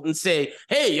 years old, and say,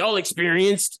 "Hey, y'all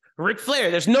experienced Ric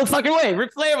Flair." There's no fucking way.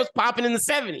 Ric Flair was popping in the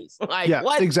 70s. Like, yeah,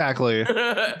 what? Exactly.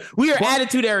 We are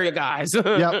attitude area guys.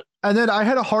 Yeah, and then I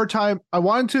had a hard time. I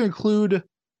wanted to include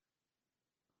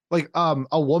like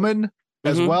a woman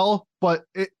as well, but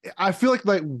I feel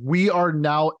like we are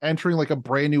now entering like a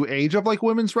brand new age of like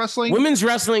women's wrestling. Women's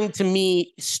wrestling to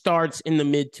me starts in the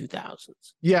mid 2000s.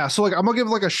 Yeah, so like I'm gonna give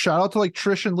like a shout out to like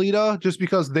Trish and Lita, just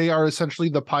because they are essentially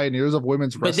the pioneers of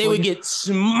women's wrestling. But they would get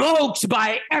smoked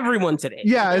by everyone today.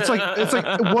 Yeah,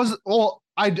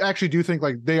 I actually do think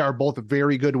like they are both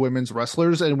very good women's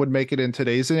wrestlers and would make it in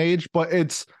today's age, but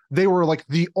they were like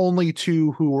the only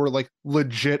two who were like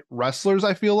legit wrestlers,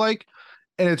 I feel like.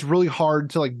 And it's really hard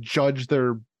to like judge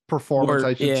their performance,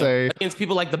 I should say, against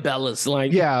people like the Bellas.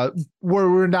 Like, yeah,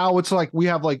 where we're now, it's like we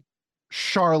have like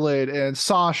Charlotte and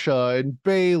Sasha and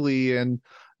Bailey, and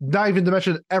not even to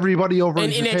mention everybody over in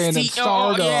Japan and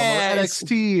Stardom or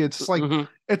NXT. It's like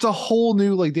it's a whole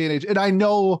new like day and age. And I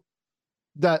know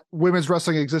that women's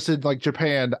wrestling existed in like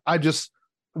Japan.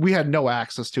 We had no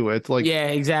access to it. Like, yeah,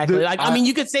 exactly. I mean,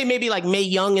 you could say maybe like Mae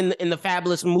Young in the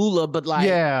Fabulous Moolah, but like,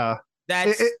 yeah.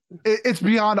 It's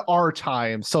beyond our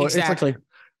time, so exactly.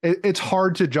 It's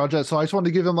hard to judge it. So I just wanted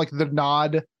to give him like the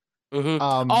nod.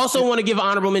 Also, want to give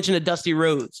honorable mention to Dusty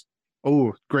Rhodes.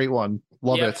 Oh, great one,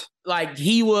 love it. Like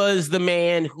he was the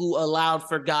man who allowed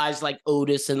for guys like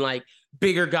Otis and like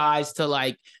bigger guys to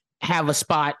like have a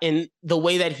spot. And the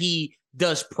way that he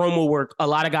does promo work, a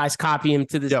lot of guys copy him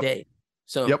to this day.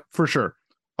 So for sure.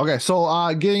 Okay,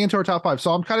 so getting into our top 5.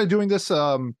 So I'm kind of doing this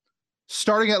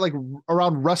starting at like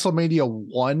around WrestleMania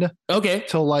 1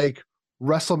 to like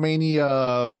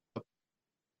WrestleMania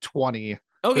 20.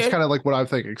 It's kind of like what I'm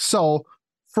thinking. So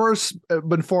first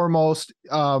and foremost,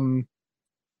 kind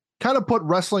of put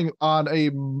wrestling on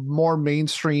a more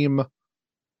mainstream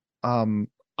eyes.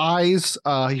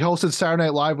 He hosted Saturday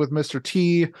Night Live with Mr.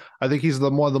 T. I think he's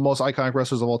one of the most iconic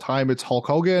wrestlers of all time. It's Hulk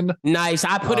Hogan. Nice.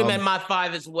 I put him at my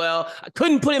 5 as well. I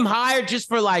couldn't put him higher just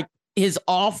for like his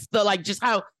just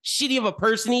how shitty of a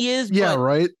person he is. Yeah,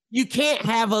 right. You can't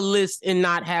have a list and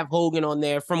not have Hogan on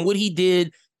there from what he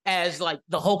did as like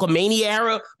the Hulkamania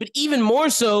era, but even more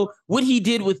so what he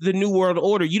did with the New World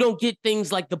Order. You don't get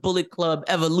things like the Bullet Club,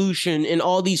 Evolution, and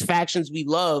all these factions we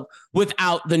love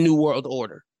without the New World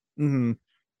Order. And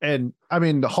I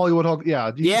mean, the Hollywood Hulk,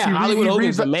 Hollywood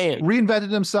Hogan's the man. Reinvented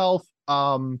himself.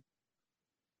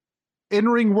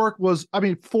 In-ring work was, I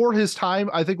mean, for his time,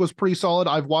 I think was pretty solid.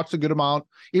 I've watched a good amount.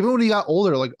 Even when he got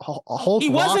older, like Hulk. He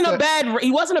wasn't a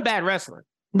bad wrestler.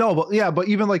 No, but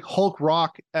even like Hulk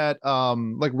Rock at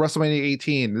like WrestleMania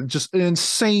 18, just an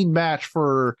insane match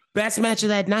for best match of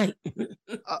that night.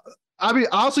 I mean,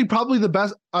 honestly, probably the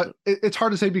best. It's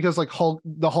hard to say because like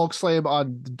the Hulk slam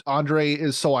on Andre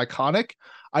is so iconic.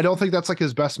 I don't think that's like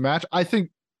his best match. I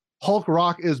think Hulk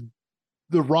Rock is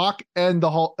the Rock and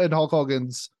Hulk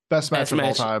Hogan's best match of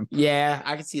all time. Yeah,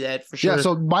 I can see that for sure. Yeah,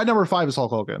 so my number 5 is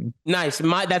Hulk Hogan. Nice.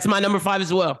 That's my number 5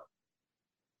 as well.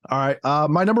 All right.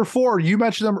 My number 4, you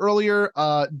mentioned him earlier.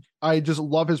 I just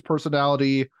love his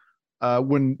personality.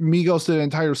 When Migos did an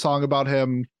entire song about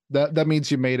him, that means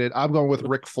you made it. I'm going with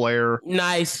Ric Flair.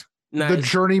 Nice. The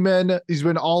journeyman. He's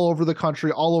been all over the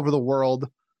country, all over the world.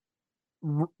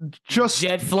 Just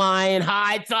jet flying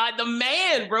high, the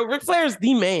man, bro. Ric Flair's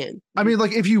the man. I mean,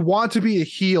 like if you want to be a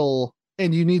heel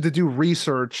and you need to do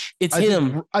research, it's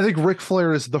him. I think Ric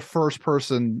Flair is the first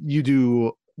person you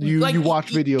do. You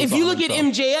watch videos. If you look at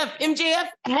MJF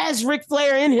has Ric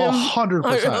Flair in him. 100%.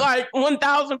 Like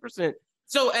 1000%.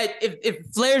 So if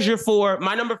Flair's your 4,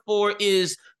 my number 4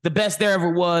 is the best there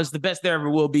ever was, the best there ever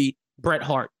will be, Bret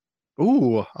Hart.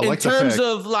 Ooh, I like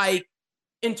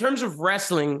in terms of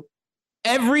wrestling,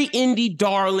 every indie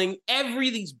darling,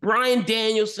 these Bryan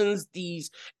Danielsons, these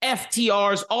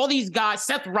FTRs, all these guys,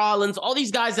 Seth Rollins, all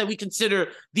these guys that we consider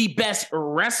the best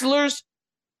wrestlers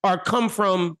come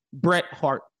from Bret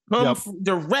Hart.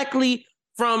 Directly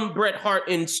from Bret Hart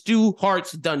in Stu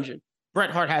Hart's dungeon.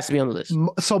 Bret Hart has to be on the list.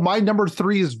 So my number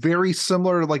 3 is very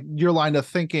similar, like your line of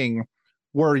thinking,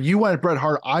 where you went Bret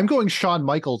Hart. I'm going Shawn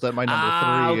Michaels at my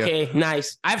number 3. Okay,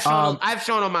 nice. I've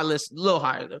shown on my list a little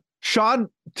higher though. Shawn,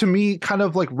 to me, kind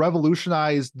of like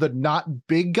revolutionized the not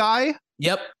big guy.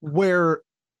 Yep. Where,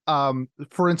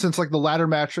 for instance, like the ladder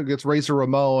match against Razor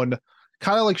Ramon,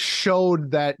 kind of like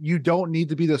showed that you don't need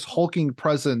to be this hulking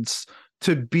presence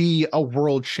to be a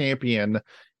world champion.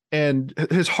 And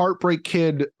his Heartbreak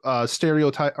Kid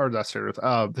stereotype, or not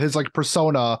stereotype, his like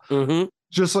persona,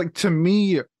 just like, to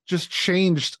me, just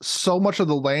changed so much of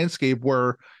the landscape,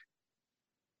 where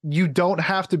you don't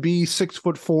have to be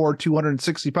 6'4",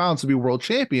 260 pounds to be world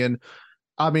champion.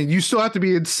 I mean, you still have to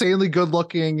be insanely good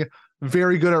looking,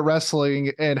 very good at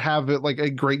wrestling, and have it like a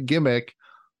great gimmick.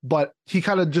 But he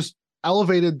kind of just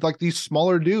elevated like these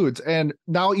smaller dudes. And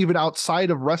now even outside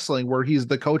of wrestling, where he's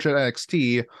the coach at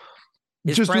NXT,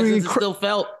 his just presence is still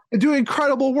felt, doing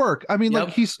incredible work. I mean, like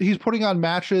he's putting on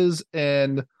matches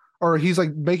or he's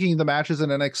like making the matches in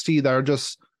NXT that are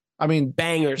just, I mean,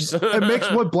 bangers. It makes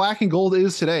what Black and Gold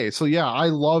is today. So yeah, I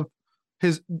love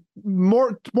his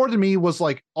more to me was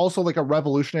like also like a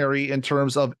revolutionary in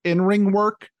terms of in-ring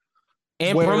work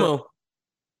and promo.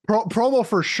 Promo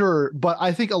for sure. But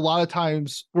I think a lot of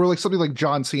times where like something like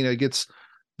John Cena gets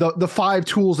the 5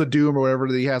 tools of doom or whatever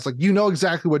that he has, like, you know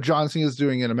exactly what John Cena is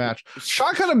doing in a match.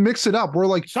 Shawn kind of mixed it up. We're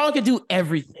like, Shawn could do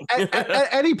everything. at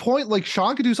any point, like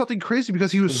Shawn could do something crazy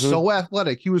because he was so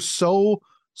athletic. He was so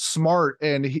smart,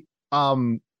 and he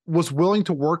was willing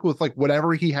to work with like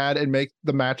whatever he had and make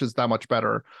the matches that much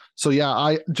better. So yeah,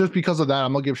 I just because of that,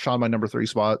 I'm gonna give Shawn my number 3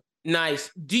 spot. Nice.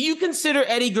 Do you consider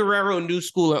Eddie Guerrero new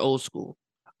school or old school?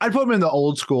 I'd put him in the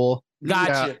old school.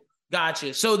 Gotcha.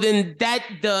 So then that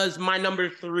does my number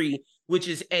 3, which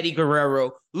is Eddie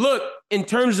Guerrero. Look, in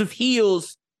terms of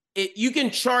heels, you can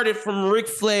chart it from Ric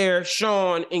Flair,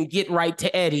 Shawn, and get right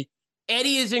to Eddie.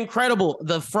 Eddie is incredible.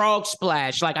 The frog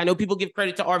splash. Like, I know people give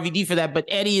credit to RVD for that, but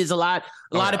Eddie is a lot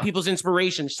of people's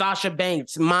inspiration. Sasha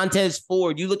Banks, Montez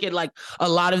Ford. You look at like a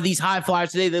lot of these high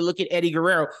flyers today, they look at Eddie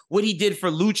Guerrero, what he did for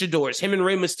luchadors, him and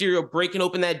Rey Mysterio breaking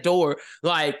open that door.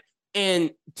 Like,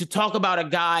 and to talk about a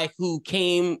guy who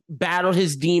battled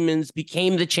his demons,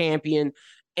 became the champion,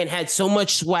 and had so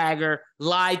much swagger,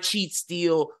 lied, cheat,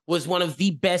 steal, was one of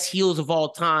the best heels of all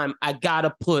time. I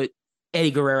gotta put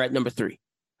Eddie Guerrero at number 3.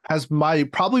 Has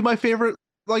probably my favorite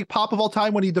like pop of all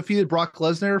time when he defeated Brock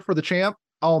Lesnar for the champ.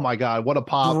 Oh my God, what a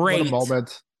pop. What a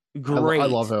moment. Great. I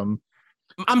love him.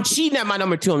 I'm cheating at my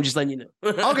number 2. I'm just letting you know.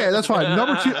 Okay, that's fine.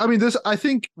 Number 2. I mean, I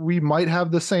think we might have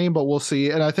the same, but we'll see.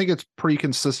 And I think it's pretty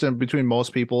consistent between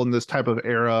most people in this type of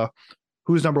era.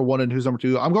 Who's number 1 and who's number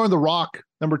 2? I'm going The Rock,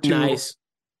 number 2. Nice.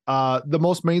 The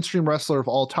most mainstream wrestler of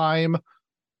all time.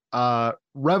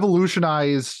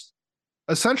 Revolutionized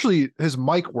essentially his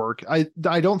mic work. I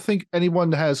don't think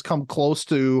anyone has come close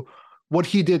to what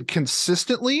he did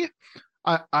consistently.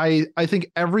 I think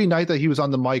every night that he was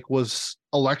on the mic was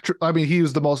electric. I mean, he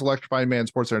was the most electrifying man in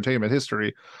sports entertainment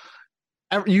history.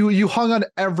 You hung on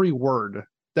every word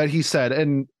that he said,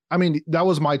 and I mean, that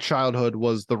was my childhood,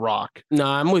 was The Rock. No,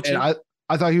 I'm with you.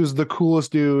 I thought he was the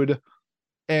coolest dude,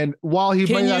 and while he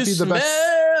may not be the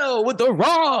best, what The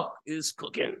Rock is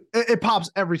cooking, it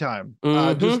pops every time.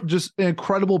 Just an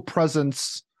incredible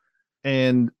presence.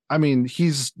 And I mean,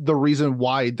 he's the reason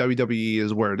why WWE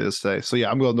is where it is today. So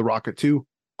yeah, I'm going The Rock at 2.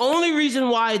 Only reason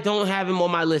why I don't have him on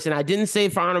my list, and I didn't say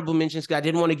for honorable mentions because I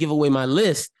didn't want to give away my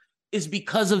list, is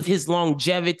because of his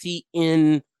longevity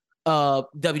in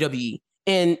WWE.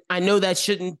 And I know that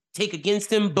shouldn't take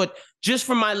against him, but just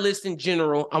for my list in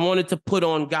general, I wanted to put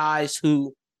on guys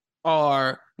who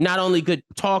are not only good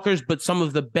talkers, but some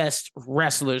of the best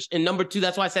wrestlers. And number 2,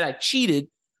 that's why I said I cheated.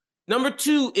 Number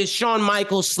 2 is Shawn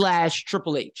Michaels /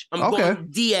 Triple H. I'm going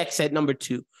DX at number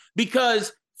 2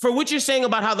 because for what you're saying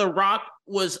about how The Rock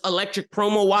was electric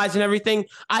promo-wise and everything,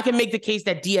 I can make the case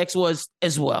that DX was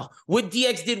as well. What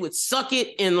DX did with Suck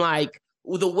It and like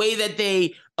the way that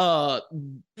they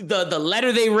the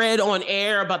letter they read on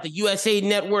air about the USA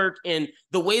Network and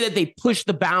the way that they pushed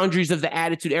the boundaries of the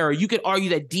Attitude Era. You could argue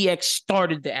that DX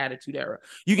started the Attitude Era.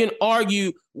 You can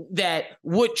argue that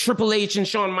what Triple H and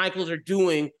Shawn Michaels are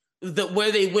doing,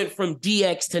 where they went from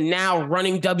DX to now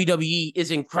running WWE, is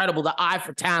incredible. The eye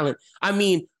for talent. I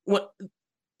mean, when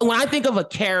when I think of a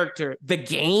character, the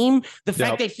game, the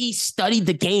fact that he studied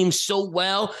the game so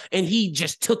well and he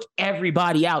just took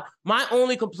everybody out. My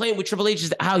only complaint with Triple H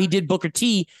is how he did Booker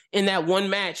T in that one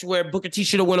match where Booker T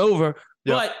should have went over.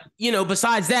 But,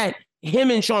 besides that, him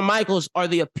and Shawn Michaels are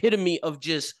the epitome of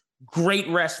just great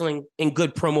wrestling and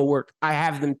good promo work. I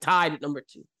have them tied at number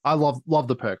 2. I love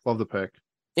the pick. Love the pick.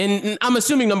 And I'm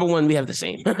assuming number 1, we have the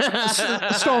same.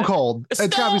 Stone Cold.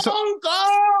 Stone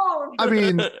Cold. I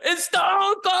mean, it's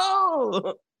Stone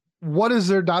Cold. What is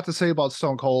there not to say about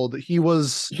Stone Cold? He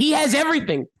has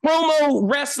everything.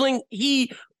 Promo, wrestling,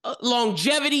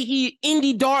 longevity,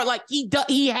 indie dart, like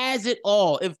he has it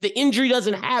all. If the injury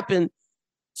doesn't happen,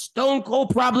 Stone Cold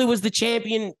probably was the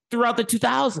champion throughout the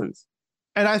 2000s.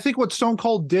 And I think what Stone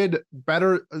Cold did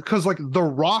better, because like The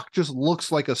Rock just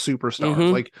looks like a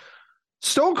superstar. Like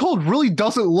Stone Cold really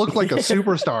doesn't look like a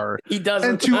superstar. He doesn't.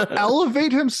 And to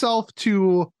elevate himself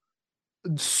to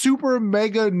super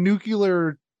mega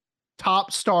nuclear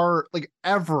top star like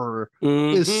ever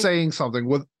is saying something.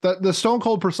 With the Stone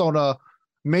Cold persona,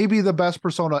 maybe the best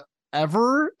persona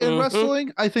ever in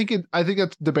wrestling. I think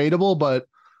it's debatable, but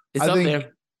it's up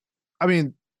there. I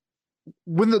mean,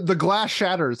 when the glass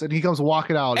shatters and he comes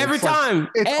walking out every time,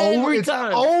 it's over.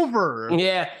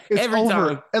 Yeah, it's every over.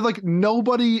 time. And like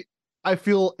nobody, I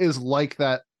feel, is like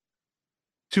that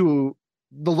to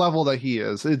the level that he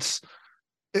is. It's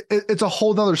a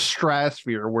whole nother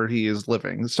stratosphere where he is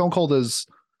living. Stone Cold is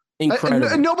incredible,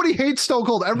 and nobody hates Stone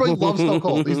Cold. Everybody loves Stone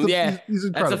Cold. He's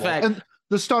incredible. That's a fact. And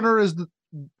the stunner is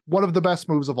one of the best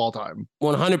moves of all time.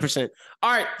 100%.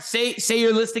 All right, say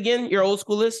your list again, your old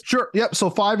school list. Sure. Yep. So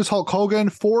 5 is Hulk Hogan,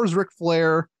 4 is Ric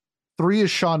Flair, 3 is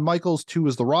Shawn Michaels, 2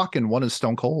 is The Rock, and 1 is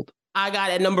Stone Cold. I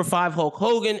got at number 5 Hulk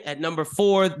Hogan, at number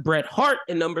 4 Bret Hart,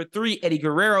 at number 3 Eddie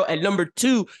Guerrero, at number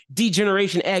 2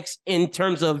 D-Generation X in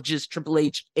terms of just Triple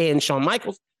H and Shawn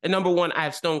Michaels. At number 1 I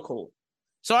have Stone Cold.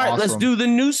 So all right, let's do the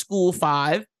new school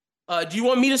 5. Do you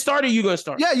want me to start or are you going to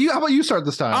start? Yeah, how about you start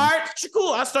this time? All right,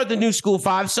 cool. I'll start the new school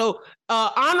 5. So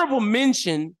honorable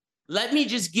mention, let me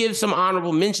just give some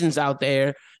honorable mentions out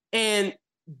there. And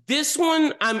this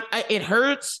one, it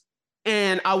hurts.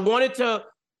 And I wanted to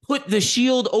put the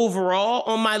Shield overall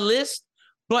on my list,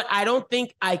 but I don't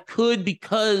think I could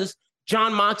because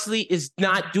Jon Moxley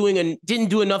didn't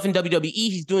do enough in WWE.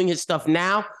 He's doing his stuff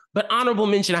now. But honorable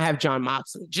mention, I have Jon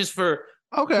Moxley just for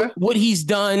what he's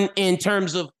done in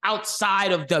terms of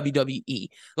outside of WWE,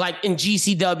 like in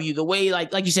GCW, the way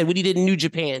like you said, what he did in New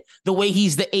Japan, the way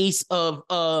he's the ace of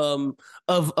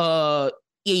AEW.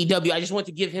 I just want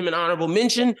to give him an honorable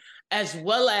mention, as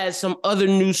well as some other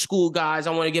new school guys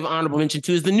I want to give an honorable mention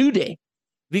to is the New Day,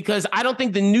 because I don't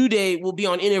think the New Day will be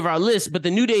on any of our lists, but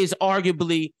the New Day is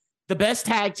arguably the best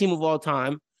tag team of all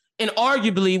time and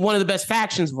arguably one of the best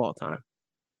factions of all time.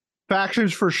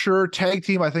 Factions for sure. Tag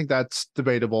team, I think that's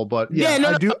debatable, but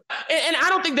I do. And I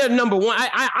don't think they're number 1.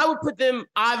 I would put them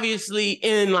obviously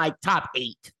in like top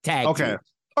 8 tag teams.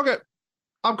 Okay.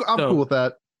 I'm cool with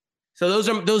that. So those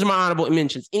are my honorable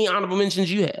mentions. Any honorable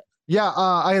mentions you had? Yeah,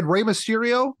 I had Rey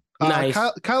Mysterio. Nice.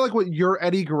 Kind of like what you're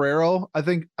Eddie Guerrero. I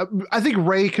think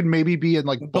Rey could maybe be in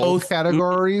like both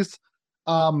categories.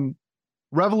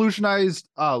 Revolutionized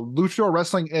luchador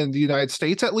wrestling in the United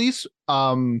States, at least.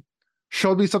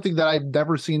 Showed me something that I've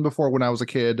never seen before when I was a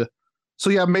kid. So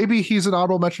yeah, maybe he's an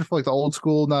honorable mention for like the old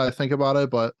school. Now I think about it,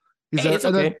 but he's there. It's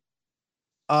okay.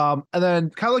 And then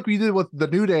kind of like we did with the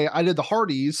New Day, I did the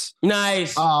Hardys.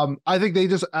 Nice. I think they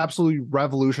just absolutely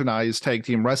revolutionized tag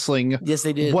team wrestling. Yes,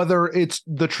 they did. Whether it's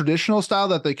the traditional style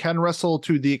that they can wrestle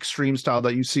to the extreme style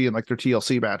that you see in like their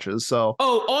TLC matches. So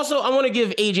also I want to give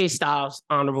AJ Styles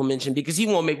honorable mention because he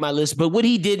won't make my list, but what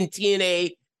he did in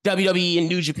TNA, WWE, and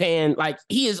New Japan, like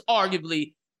he is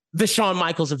arguably the Shawn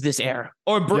Michaels of this era.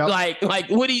 Or like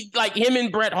him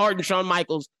and Bret Hart and Shawn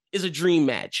Michaels is a dream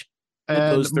match.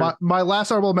 And my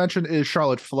last honorable mention is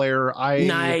Charlotte Flair.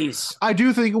 Nice. I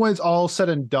do think when it's all said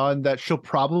and done that she'll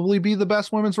probably be the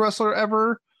best women's wrestler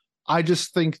ever. I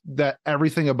just think that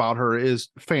everything about her is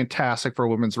fantastic for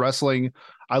women's wrestling.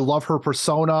 I love her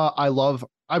persona.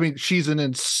 She's an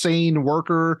insane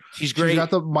worker. She's great. She's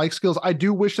got the mic skills. I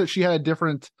do wish that she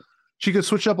could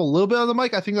switch up a little bit on the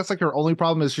mic. I think that's like her only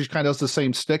problem is she kind of does the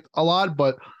same stick a lot,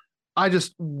 but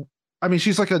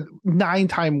she's like a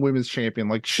 9-time women's champion.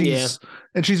 Like she's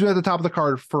been at the top of the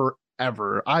card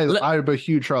forever. I'm a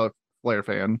huge Charlotte Flair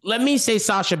fan. Let me say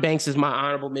Sasha Banks is my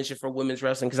honorable mention for women's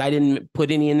wrestling because I didn't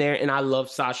put any in there, and I love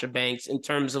Sasha Banks in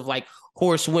terms of like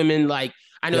horsewomen. Like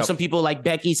I know some people like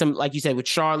Becky, some like you said with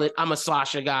Charlotte. I'm a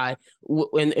Sasha guy,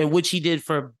 and what she did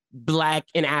for Black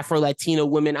and Afro Latino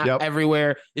women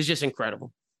everywhere is just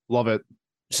incredible. Love it.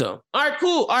 So all right,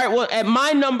 cool. All right, well at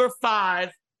my number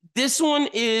 5. This one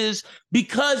is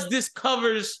because this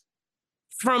covers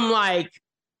from like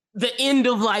the end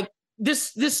of like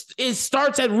this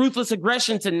starts at Ruthless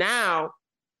Aggression to now.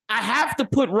 I have to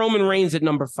put Roman Reigns at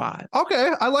number 5.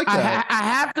 Okay, I like that. I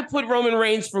have to put Roman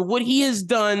Reigns for what he has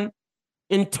done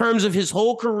in terms of his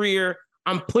whole career.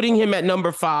 I'm putting him at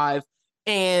number 5.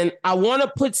 And I want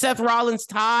to put Seth Rollins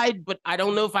tied, but I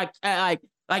don't know if I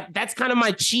like that's kind of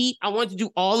my cheat. I want to do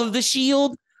all of the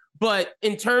Shield, but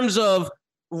in terms of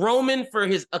Roman for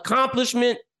his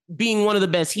accomplishment, being one of the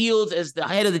best heels as the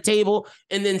head of the table,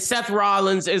 and then Seth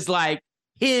Rollins is like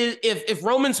if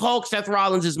Roman's Hulk, Seth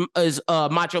Rollins is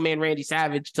Macho Man Randy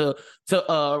Savage to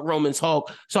Roman's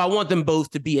Hulk. So I want them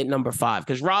both to be at number 5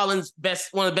 because Rollins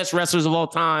one of the best wrestlers of all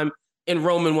time, and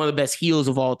Roman one of the best heels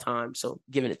of all time. So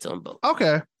giving it to them both.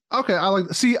 Okay. I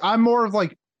like. See, I'm more of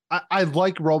like I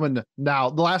like Roman now.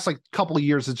 The last like couple of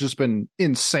years has just been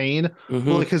insane. Mm-hmm.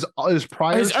 Like his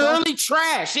prior his early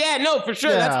trash. Yeah, no, for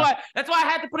sure. Yeah. That's why I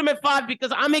had to put him at 5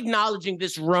 because I'm acknowledging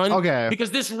this run. Okay.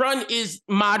 Because this run is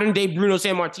modern day Bruno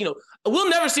Sammartino. We'll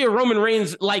never see a Roman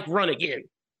Reigns like run again.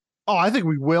 Oh, I think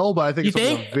we will, but I think it's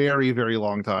a very, very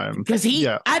long time. Because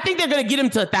I think they're gonna get him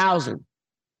to 1,000.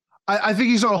 I think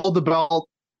he's gonna hold the belt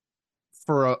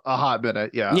for a hot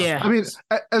minute. Yeah. I mean,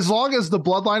 as long as the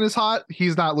bloodline is hot,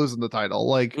 he's not losing the title.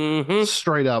 Like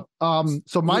straight up.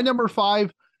 So my number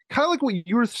 5, kind of like what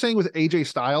you were saying with AJ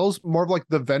Styles, more of like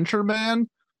the venture man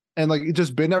and like it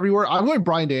just been everywhere. I'm going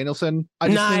Bryan Danielson. I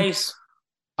just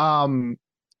think,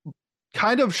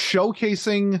 kind of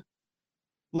showcasing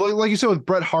like you said with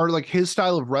Bret Hart, like his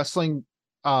style of wrestling.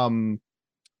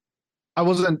 I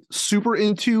wasn't super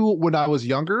into when I was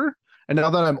younger. And now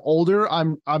that I'm older,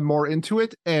 I'm more into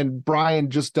it. And Bryan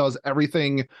just does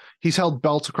everything. He's held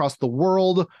belts across the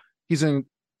world. He's an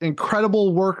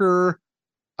incredible worker.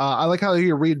 I like how he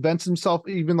reinvents himself,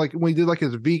 even like when he did like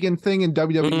his vegan thing in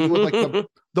WWE with like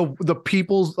the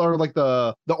people's or like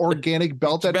the organic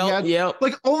belt that he had. Yeah.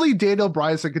 Like only Daniel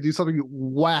Bryan could do something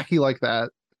wacky like that.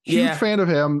 Huge fan of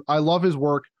him. I love his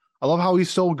work. I love how he's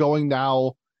still going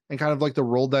now. And kind of like the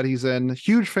role that he's in.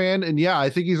 Huge fan. And yeah, I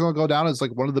think he's going to go down as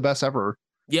like one of the best ever.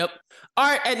 Yep. All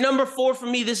right. At number 4 for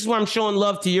me, this is where I'm showing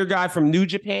love to your guy from New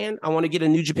Japan. I want to get a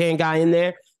New Japan guy in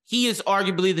there. He is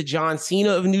arguably the John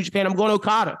Cena of New Japan. I'm going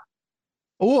Okada.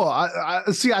 Oh, I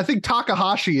see. I think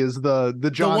Takahashi is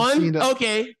the John one? Cena.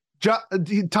 Okay.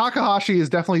 Takahashi is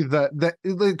definitely the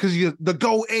because the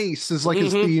Go Ace is like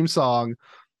his theme song.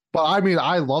 But I mean,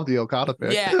 I love the Okada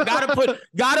pick. Yeah,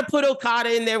 gotta put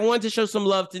Okada in there. One to show some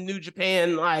love to New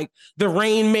Japan, like the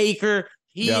Rainmaker.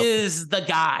 He is the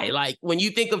guy. Like when you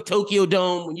think of Tokyo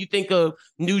Dome, when you think of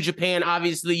New Japan,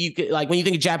 obviously you could like when you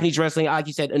think of Japanese wrestling, like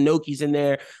you said, Inoki's in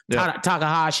there,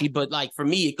 Takahashi. But like for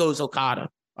me, it goes Okada.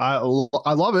 I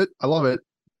love it. I love it.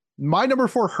 My number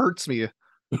 4 hurts me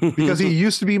because he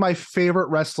used to be my favorite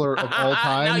wrestler of all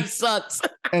time. Now he sucks.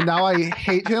 And now I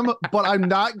hate him, but I'm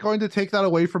not going to take that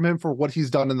away from him for what he's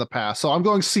done in the past. So I'm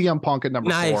going CM Punk at number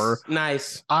 4.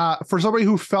 Nice. For somebody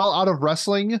who fell out of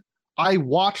wrestling, I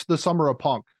watched the Summer of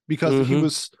Punk because he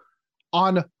was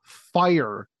on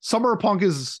fire. Summer of Punk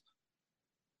is,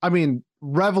 I mean,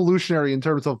 revolutionary in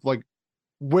terms of like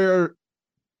where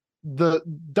the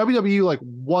WWE like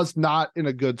was not in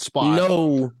a good spot.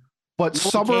 No. But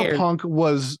Summer of Punk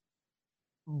was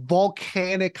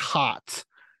volcanic hot.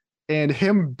 And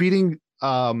him beating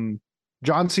John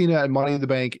Cena at Money in the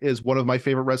Bank is one of my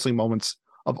favorite wrestling moments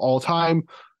of all time.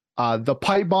 The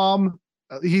pipe bomb,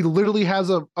 he literally has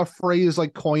a phrase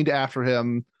like coined after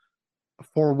him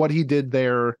for what he did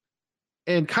there.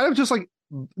 And kind of just like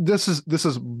this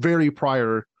is very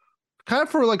prior, kind of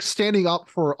for like standing up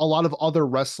for a lot of other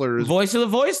wrestlers. Voice of the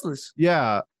voiceless.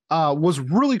 Yeah. Was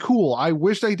really cool. I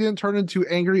wish they didn't turn into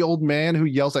angry old man who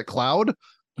yells at Cloud,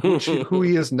 who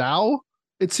he is now.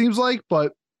 It seems like,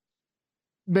 but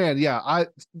man, yeah,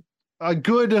 a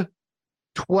good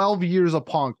 12 years of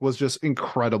Punk was just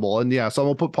incredible. And yeah, so I'm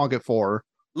gonna put Punk at 4.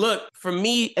 Look, for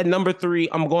me at number 3,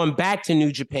 I'm going back to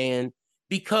New Japan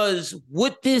because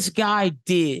what this guy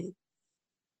did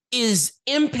is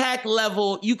Impact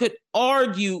level. You could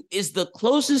argue is the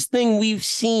closest thing we've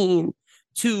seen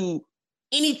to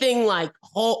anything like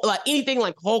Hulk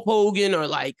Hogan or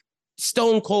like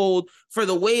Stone Cold for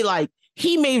the way like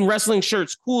he made wrestling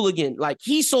shirts cool again. Like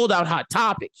he sold out Hot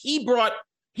Topic. He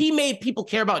made people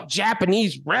care about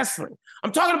Japanese wrestling.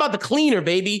 I'm talking about the cleaner,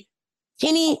 baby.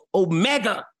 Kenny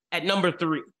Omega at number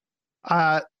 3.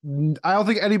 I don't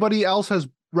think anybody else has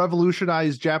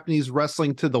revolutionized Japanese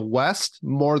wrestling to the West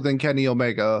more than Kenny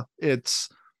Omega. It's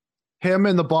him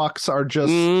and the Bucks are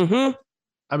just,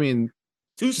 I mean,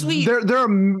 too sweet.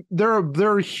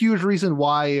 They're a huge reason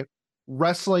why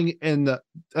wrestling in the,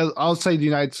 I'll say the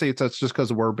United States. That's just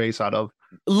because we're based out of.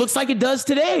 Looks like it does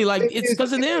today. Like it's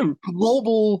because of them.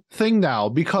 Global thing now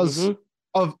because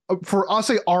of for us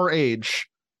at our age,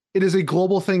 it is a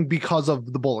global thing because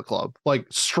of the Bullet Club. Like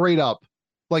straight up,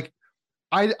 like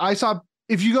I saw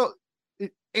if you go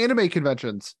anime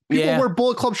conventions, people wear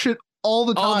Bullet Club shit all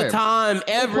the time. All the time,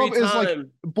 every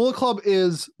time. Bullet Club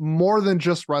is more than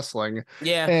just wrestling.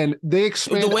 Yeah, and they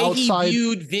expand the way outside.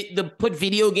 He viewed put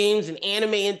video games and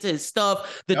anime into his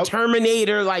stuff. The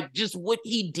Terminator, like just what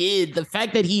he did. The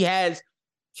fact that he has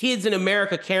kids in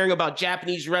America caring about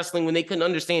Japanese wrestling when they couldn't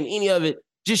understand any of it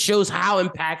just shows how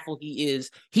impactful he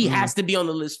is. He has to be on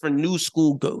the list for new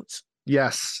school goats.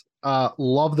 Yes,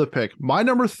 love the pick. My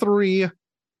number 3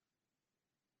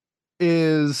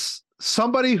 is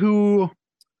somebody who,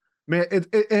 man,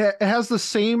 it has the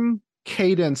same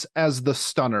cadence as the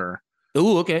Stunner.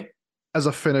 Ooh, okay. As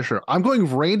a finisher, I'm going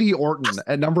Randy Orton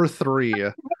at number 3.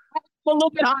 A little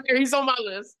bit higher. He's on my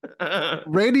list.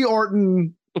 Randy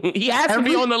Orton. He has to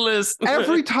be on the list.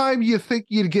 Every time you think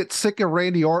you'd get sick of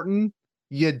Randy Orton,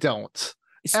 you don't.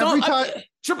 Every time.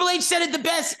 Triple H said it the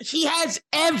best. He has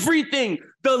everything.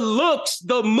 The looks,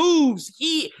 the moves.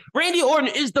 Randy Orton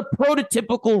is the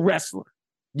prototypical wrestler.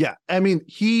 Yeah, I mean,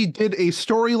 he did a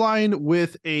storyline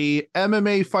with a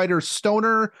MMA fighter,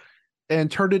 Stoner, and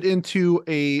turned it into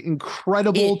a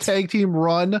incredible tag team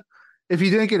run. If he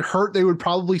didn't get hurt, they would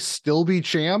probably still be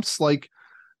champs. Like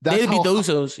they'd be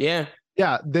Dozos, yeah.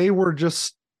 Yeah, they were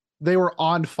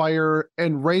on fire.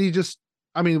 And Randy just,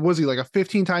 I mean, was he like a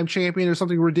 15-time champion or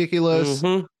something ridiculous?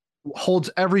 Holds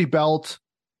every belt,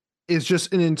 is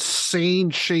just in insane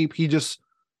shape.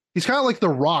 He's kind of like The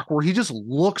Rock, where he just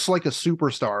looks like a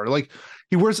superstar. Like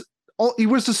he wears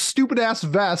a stupid ass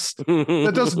vest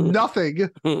that does nothing,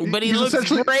 but he looks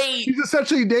great. He's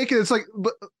essentially naked. It's like,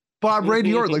 but I'm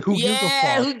Randy Orton. Like, who gives a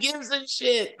fuck? Who gives a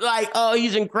shit? Like, oh,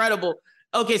 he's incredible.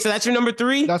 Okay, so that's your number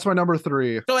 3? That's my number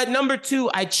 3. So at number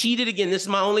 2, I cheated again. This is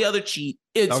my only other cheat.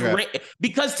 It's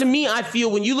because to me, I feel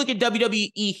when you look at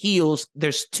WWE heels,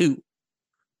 there's 2.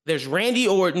 There's Randy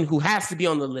Orton, who has to be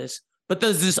on the list. But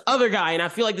there's this other guy, and I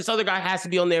feel like this other guy has to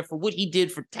be on there for what he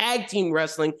did for tag team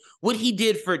wrestling, what he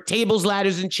did for tables,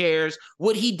 ladders, and chairs,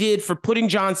 what he did for putting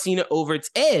John Cena over. It's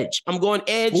Edge. I'm going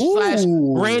Edge /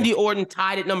 Randy Orton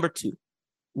tied at number 2.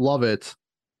 Love it.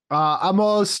 I'm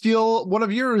gonna steal one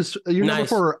of yours. Your number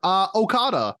 4,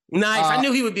 Okada. Nice. I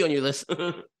knew he would be on your list.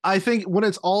 I think when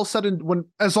it's all said and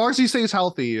as long as he stays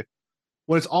healthy,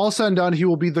 when it's all said and done, he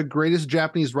will be the greatest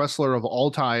Japanese wrestler of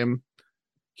all time.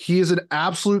 He is an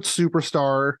absolute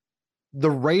superstar.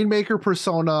 The Rainmaker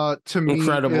persona to me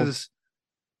is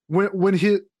when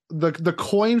the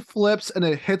coin flips and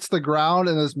it hits the ground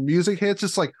and his music hits,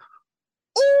 it's like,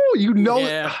 oh,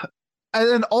 yeah. And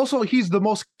then also he's the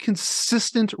most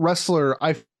consistent wrestler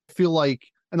I feel like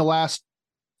in the last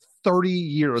 30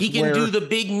 years. He can do the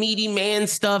big meaty man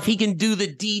stuff. He can do the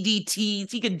DDTs.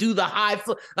 He can do the high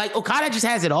like Okada just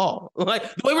has it all. Like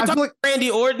the way we're talking about Randy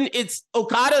Orton, it's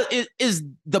Okada is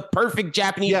the perfect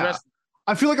Japanese wrestler.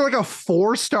 I feel like a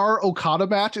 4-star Okada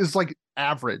match is like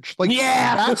average. Like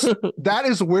that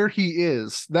is where he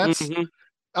is. That's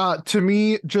to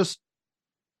me just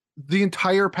the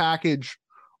entire package,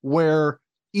 where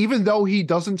even though he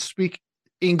doesn't speak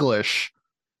English,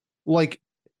 like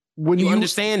when you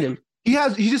understand him, he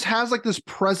just has like this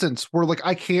presence where like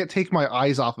I can't take my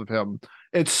eyes off of him.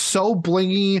 It's so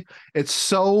blingy, it's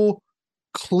so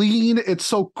clean, it's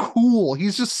so cool.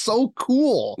 He's just so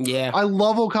cool. Yeah, I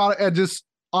love Okada, and just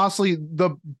honestly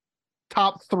the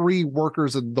top 3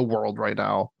 workers in the world right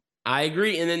now. I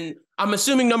agree. And then I'm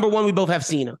assuming number 1 we both have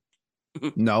Cena.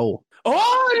 No.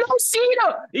 Oh, no,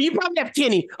 Cena. You probably have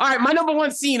Kenny. All right, my number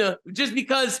 1, Cena, just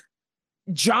because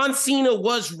John Cena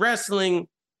was wrestling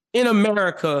in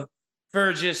America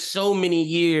for just so many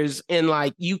years. And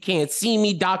like, you can't see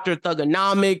me, Dr.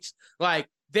 Thugonomics. Like,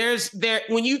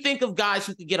 when you think of guys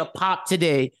who could get a pop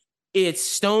today, it's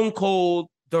Stone Cold,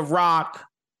 The Rock,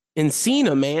 and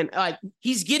Cena, man. Like,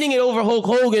 he's getting it over Hulk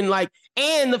Hogan. Like,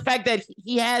 and the fact that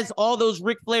he has all those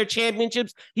Ric Flair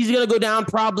championships, he's going to go down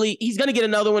he's going to get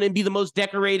another one and be the most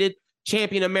decorated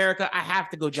champion in America. I have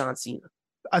to go John Cena.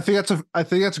 I think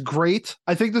that's great.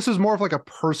 I think this is more of like a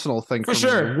personal thing for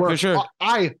sure. For sure.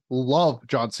 I love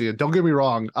John Cena. Don't get me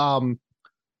wrong. I'm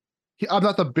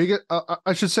not the biggest,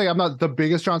 I should say I'm not the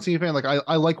biggest John Cena fan. Like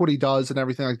I like what he does and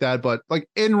everything like that, but like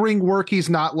in ring work, he's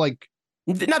not like,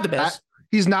 not the best.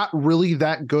 He's not really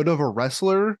that good of a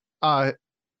wrestler.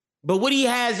 But what he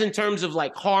has in terms of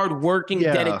like hard working,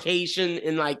 dedication,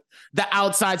 and like the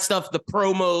outside stuff, the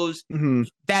promos,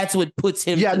 that's what puts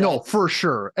him. Yeah, no, for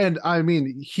sure. And I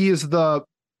mean, he is the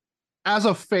as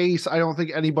a face, I don't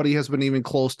think anybody has been even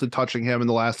close to touching him in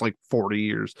the last like 40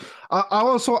 years. I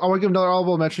want to give another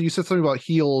honorable mention. You said something about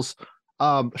heels.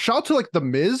 Shout out to like The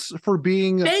Miz for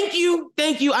being. Thank you.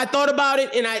 I thought about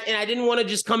it, and I didn't want to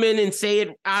just come in and say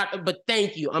it out, but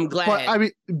thank you. I'm glad. But I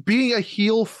mean, being a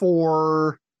heel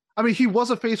for. I mean, he was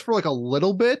a face for like a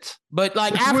little bit, but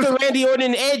like after Randy Orton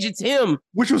and Edge, it's him,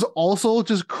 which was also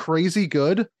just crazy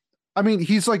good. I mean,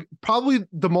 he's like probably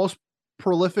the most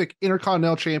prolific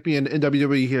Intercontinental Champion in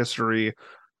WWE history,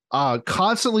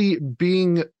 constantly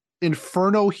being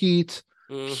Inferno Heat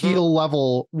heel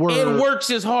level, and works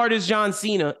as hard as John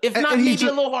Cena, if not maybe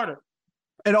a little harder.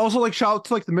 And also, like, shout out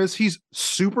to like The Miz. He's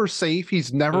super safe.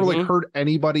 He's never like hurt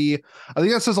anybody. I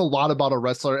think that says a lot about a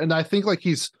wrestler, and I think like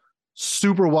he's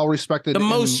super well respected. One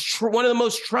of the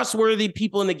most trustworthy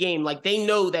people in the game. Like, they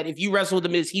know that if you wrestle with The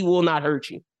Miz, he will not hurt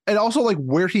you. And also like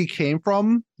where he came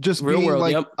from, just real being world,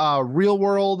 like real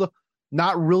world,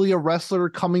 not really a wrestler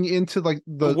coming into like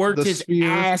worked his sphere.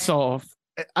 Ass off.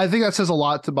 I think that says a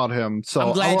lot about him. So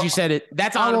I'm glad you said it.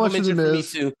 That's honorable mention for me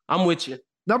too. I'm with you.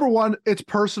 Number one, it's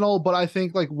personal, but I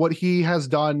think like what he has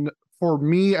done for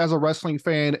me as a wrestling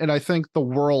fan, and I think the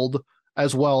world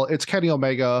as well, it's Kenny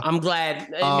Omega. I'm glad.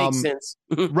 It makes sense.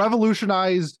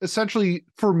 Revolutionized, essentially,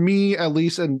 for me at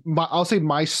least, and I'll say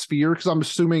my sphere, because I'm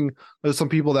assuming there's some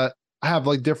people that have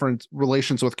like different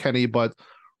relations with Kenny, but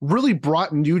really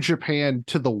brought New Japan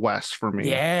to the West for me.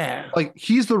 Yeah. Like,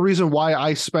 he's the reason why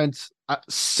I spent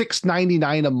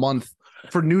 $6.99 a month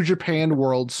for New Japan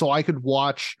World, so I could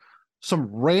watch some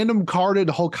random carded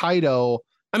Hokkaido.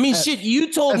 I mean, shit,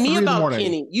 you told me about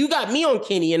Kenny. You got me on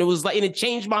Kenny, and it was like, and it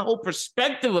changed my whole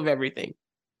perspective of everything.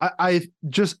 I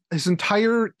just, his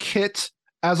entire kit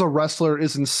as a wrestler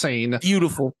is insane.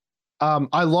 Beautiful.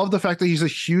 I love the fact that he's a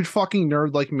huge fucking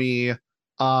nerd like me.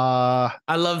 I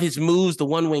love his moves, the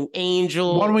One-Wing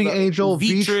Angel,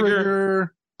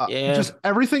 V-Trigger. Just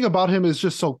everything about him is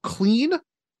just so clean,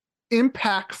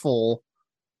 impactful,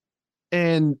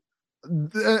 and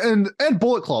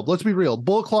Bullet Club. Let's be real.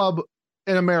 Bullet Club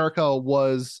in America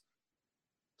was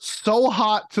so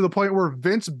hot to the point where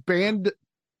Vince banned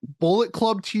Bullet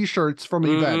Club t-shirts from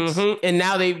events. And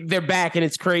now they're back, and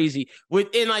it's crazy.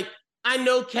 I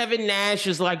know Kevin Nash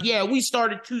is like, yeah, we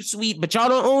started Too Sweet, but y'all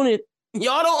don't own it.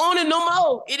 Y'all don't own it no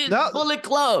more. It is Bullet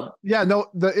Club. Yeah, no,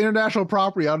 the international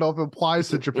property, I don't know if it applies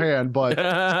to Japan, but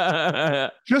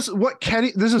just what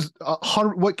Kenny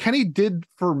did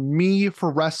for me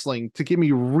for wrestling to get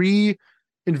me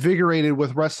reinvigorated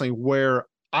with wrestling, where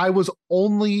I was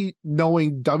only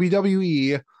knowing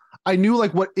WWE. I knew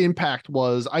like what Impact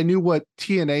was. I knew what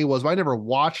TNA was, but I never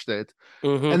watched it.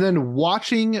 And then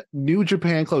watching New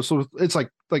Japan Club. So it's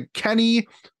like Kenny,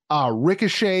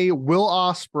 Ricochet, Will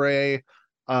Ospreay,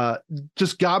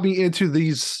 just got me into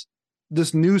this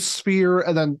new sphere,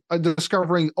 and then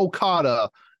discovering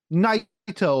Okada, Naito,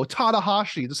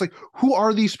 Tanahashi. Just like, who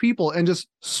are these people? And just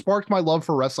sparked my love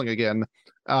for wrestling again.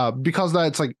 Because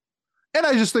that's like, and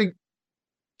I just think,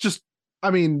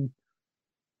 I mean,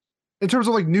 in terms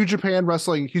of like New Japan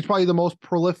wrestling, he's probably the most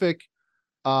prolific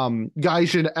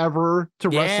gaijin ever to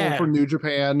wrestle for New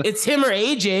Japan. It's him or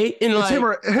AJ. It's him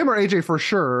or AJ for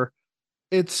sure.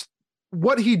 It's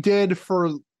what he did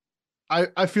for,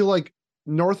 I feel like,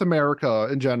 North America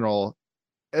in general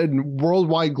and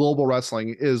worldwide global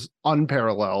wrestling is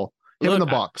unparalleled. Him and the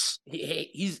Bucks.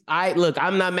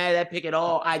 I'm not mad at that pick at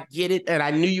all. I get it, and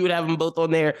I knew you would have them both on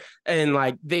there. And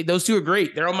like those two are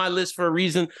great. They're on my list for a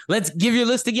reason. Let's give your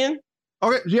list again.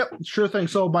 Okay, yep, sure thing.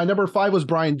 So my number 5 was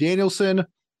Bryan Danielson.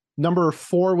 Number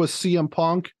 4 was CM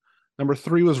Punk. Number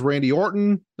 3 was Randy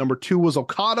Orton. Number 2 was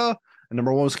Okada. And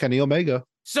number 1 was Kenny Omega.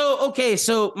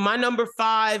 So my number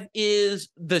 5 is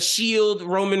The Shield,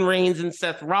 Roman Reigns and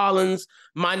Seth Rollins.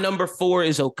 My number 4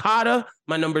 is Okada.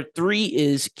 My number 3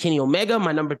 is Kenny Omega.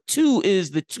 My number 2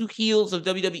 is the two heels of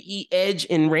WWE, Edge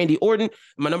and Randy Orton.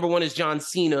 My number 1 is John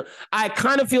Cena. I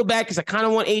kind of feel bad because I kind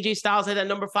of want AJ Styles at that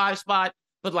number 5 spot,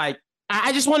 but like,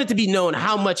 I just want it to be known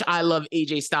how much I love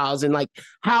AJ Styles and like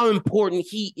how important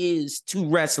he is to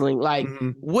wrestling. Like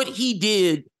what he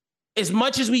did, as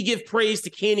much as we give praise to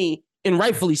Kenny, and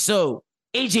rightfully so,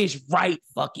 AJ's right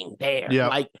fucking there. Yeah,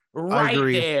 like right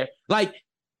there. Like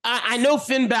I know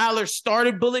Finn Balor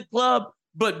started Bullet Club,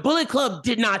 but Bullet Club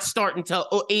did not start until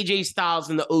AJ Styles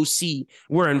and the OC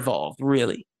were involved,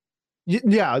 really.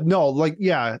 Yeah, no, like,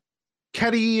 yeah.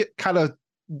 Kenny kind of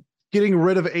getting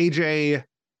rid of AJ,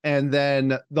 and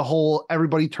then the whole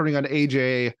everybody turning on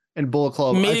AJ and Bullet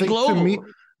Club. Made it global. To me,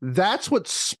 that's what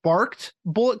sparked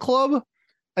Bullet Club.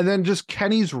 And then just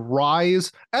Kenny's rise,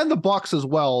 and the Bucks as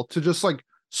well, to just like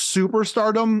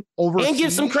superstardom overseas. And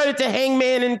give some credit to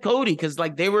Hangman and Cody because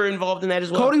like they were involved in that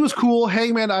as well. Cody was cool.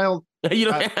 Hangman, I'm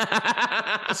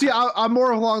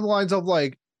more along the lines of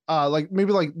like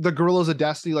maybe like the Gorillas of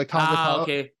Destiny, like Tom.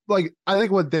 Okay. Like I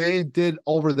think what they did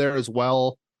over there as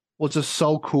well was just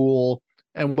so cool,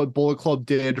 and what Bullet Club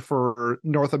did for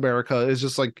North America is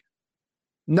just like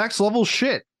next level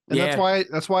shit. And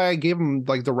that's why I gave him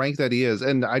like the rank that he is.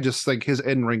 And I just think his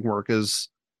in-ring work is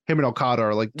him and Okada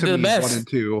are like to me best. 1 and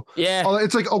 2. Yeah.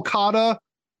 It's like Okada,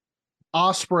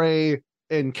 Ospreay,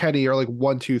 and Kenny are like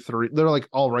 1, 2, 3. They're like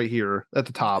all right here at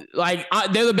the top. Like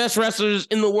they're the best wrestlers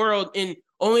in the world, and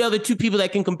only other 2 people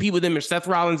that can compete with them are Seth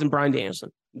Rollins and Bryan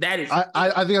Danielson. That is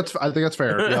I think that's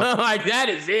fair. Yep. Like that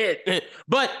is it.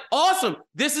 But awesome.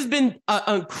 This has been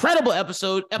an incredible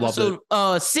episode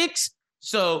 6.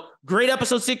 So great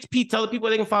episode 6. Pete, tell the people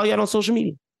they can follow you out on social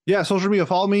media. Yeah, social media.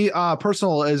 Follow me.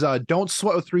 Personal is Don't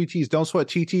Sweat with 3 T's. Don't Sweat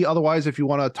TT. Otherwise, if you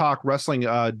want to talk wrestling,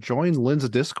 join Lynn's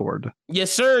Discord.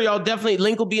 Yes, sir. Y'all definitely.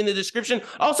 Link will be in the description.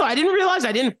 Also, I didn't realize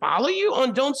I didn't follow you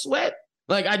on Don't Sweat.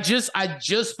 Like I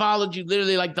just followed you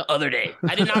literally like the other day.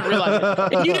 I did not realize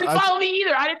it. And you didn't follow me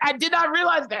either. I did not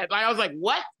realize that. Like I was like,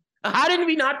 what? How did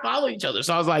we not follow each other?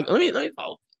 So I was like, let me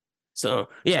follow. So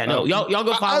yeah, no, y'all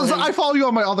go follow him. I follow you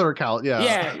on my other account.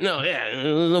 Yeah.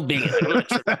 No big.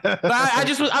 But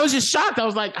I was just shocked. I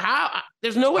was like, how?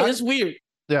 There's no way. It's weird.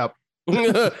 Yeah.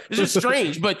 It's just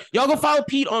strange. But y'all go follow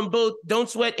Pete on both Don't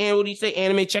Sweat and What Do You Say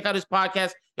Anime. Check out his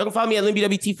podcast. Y'all can follow me at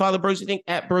LinBWT, follow Bros Who Think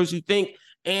at Bros Who Think.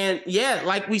 And yeah,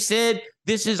 like we said,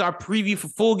 this is our preview for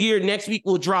Full Gear. Next week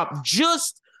we'll drop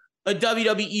just a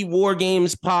WWE War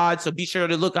Games pod. So be sure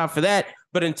to look out for that.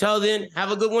 But until then,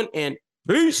 have a good one and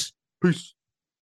peace. Peace.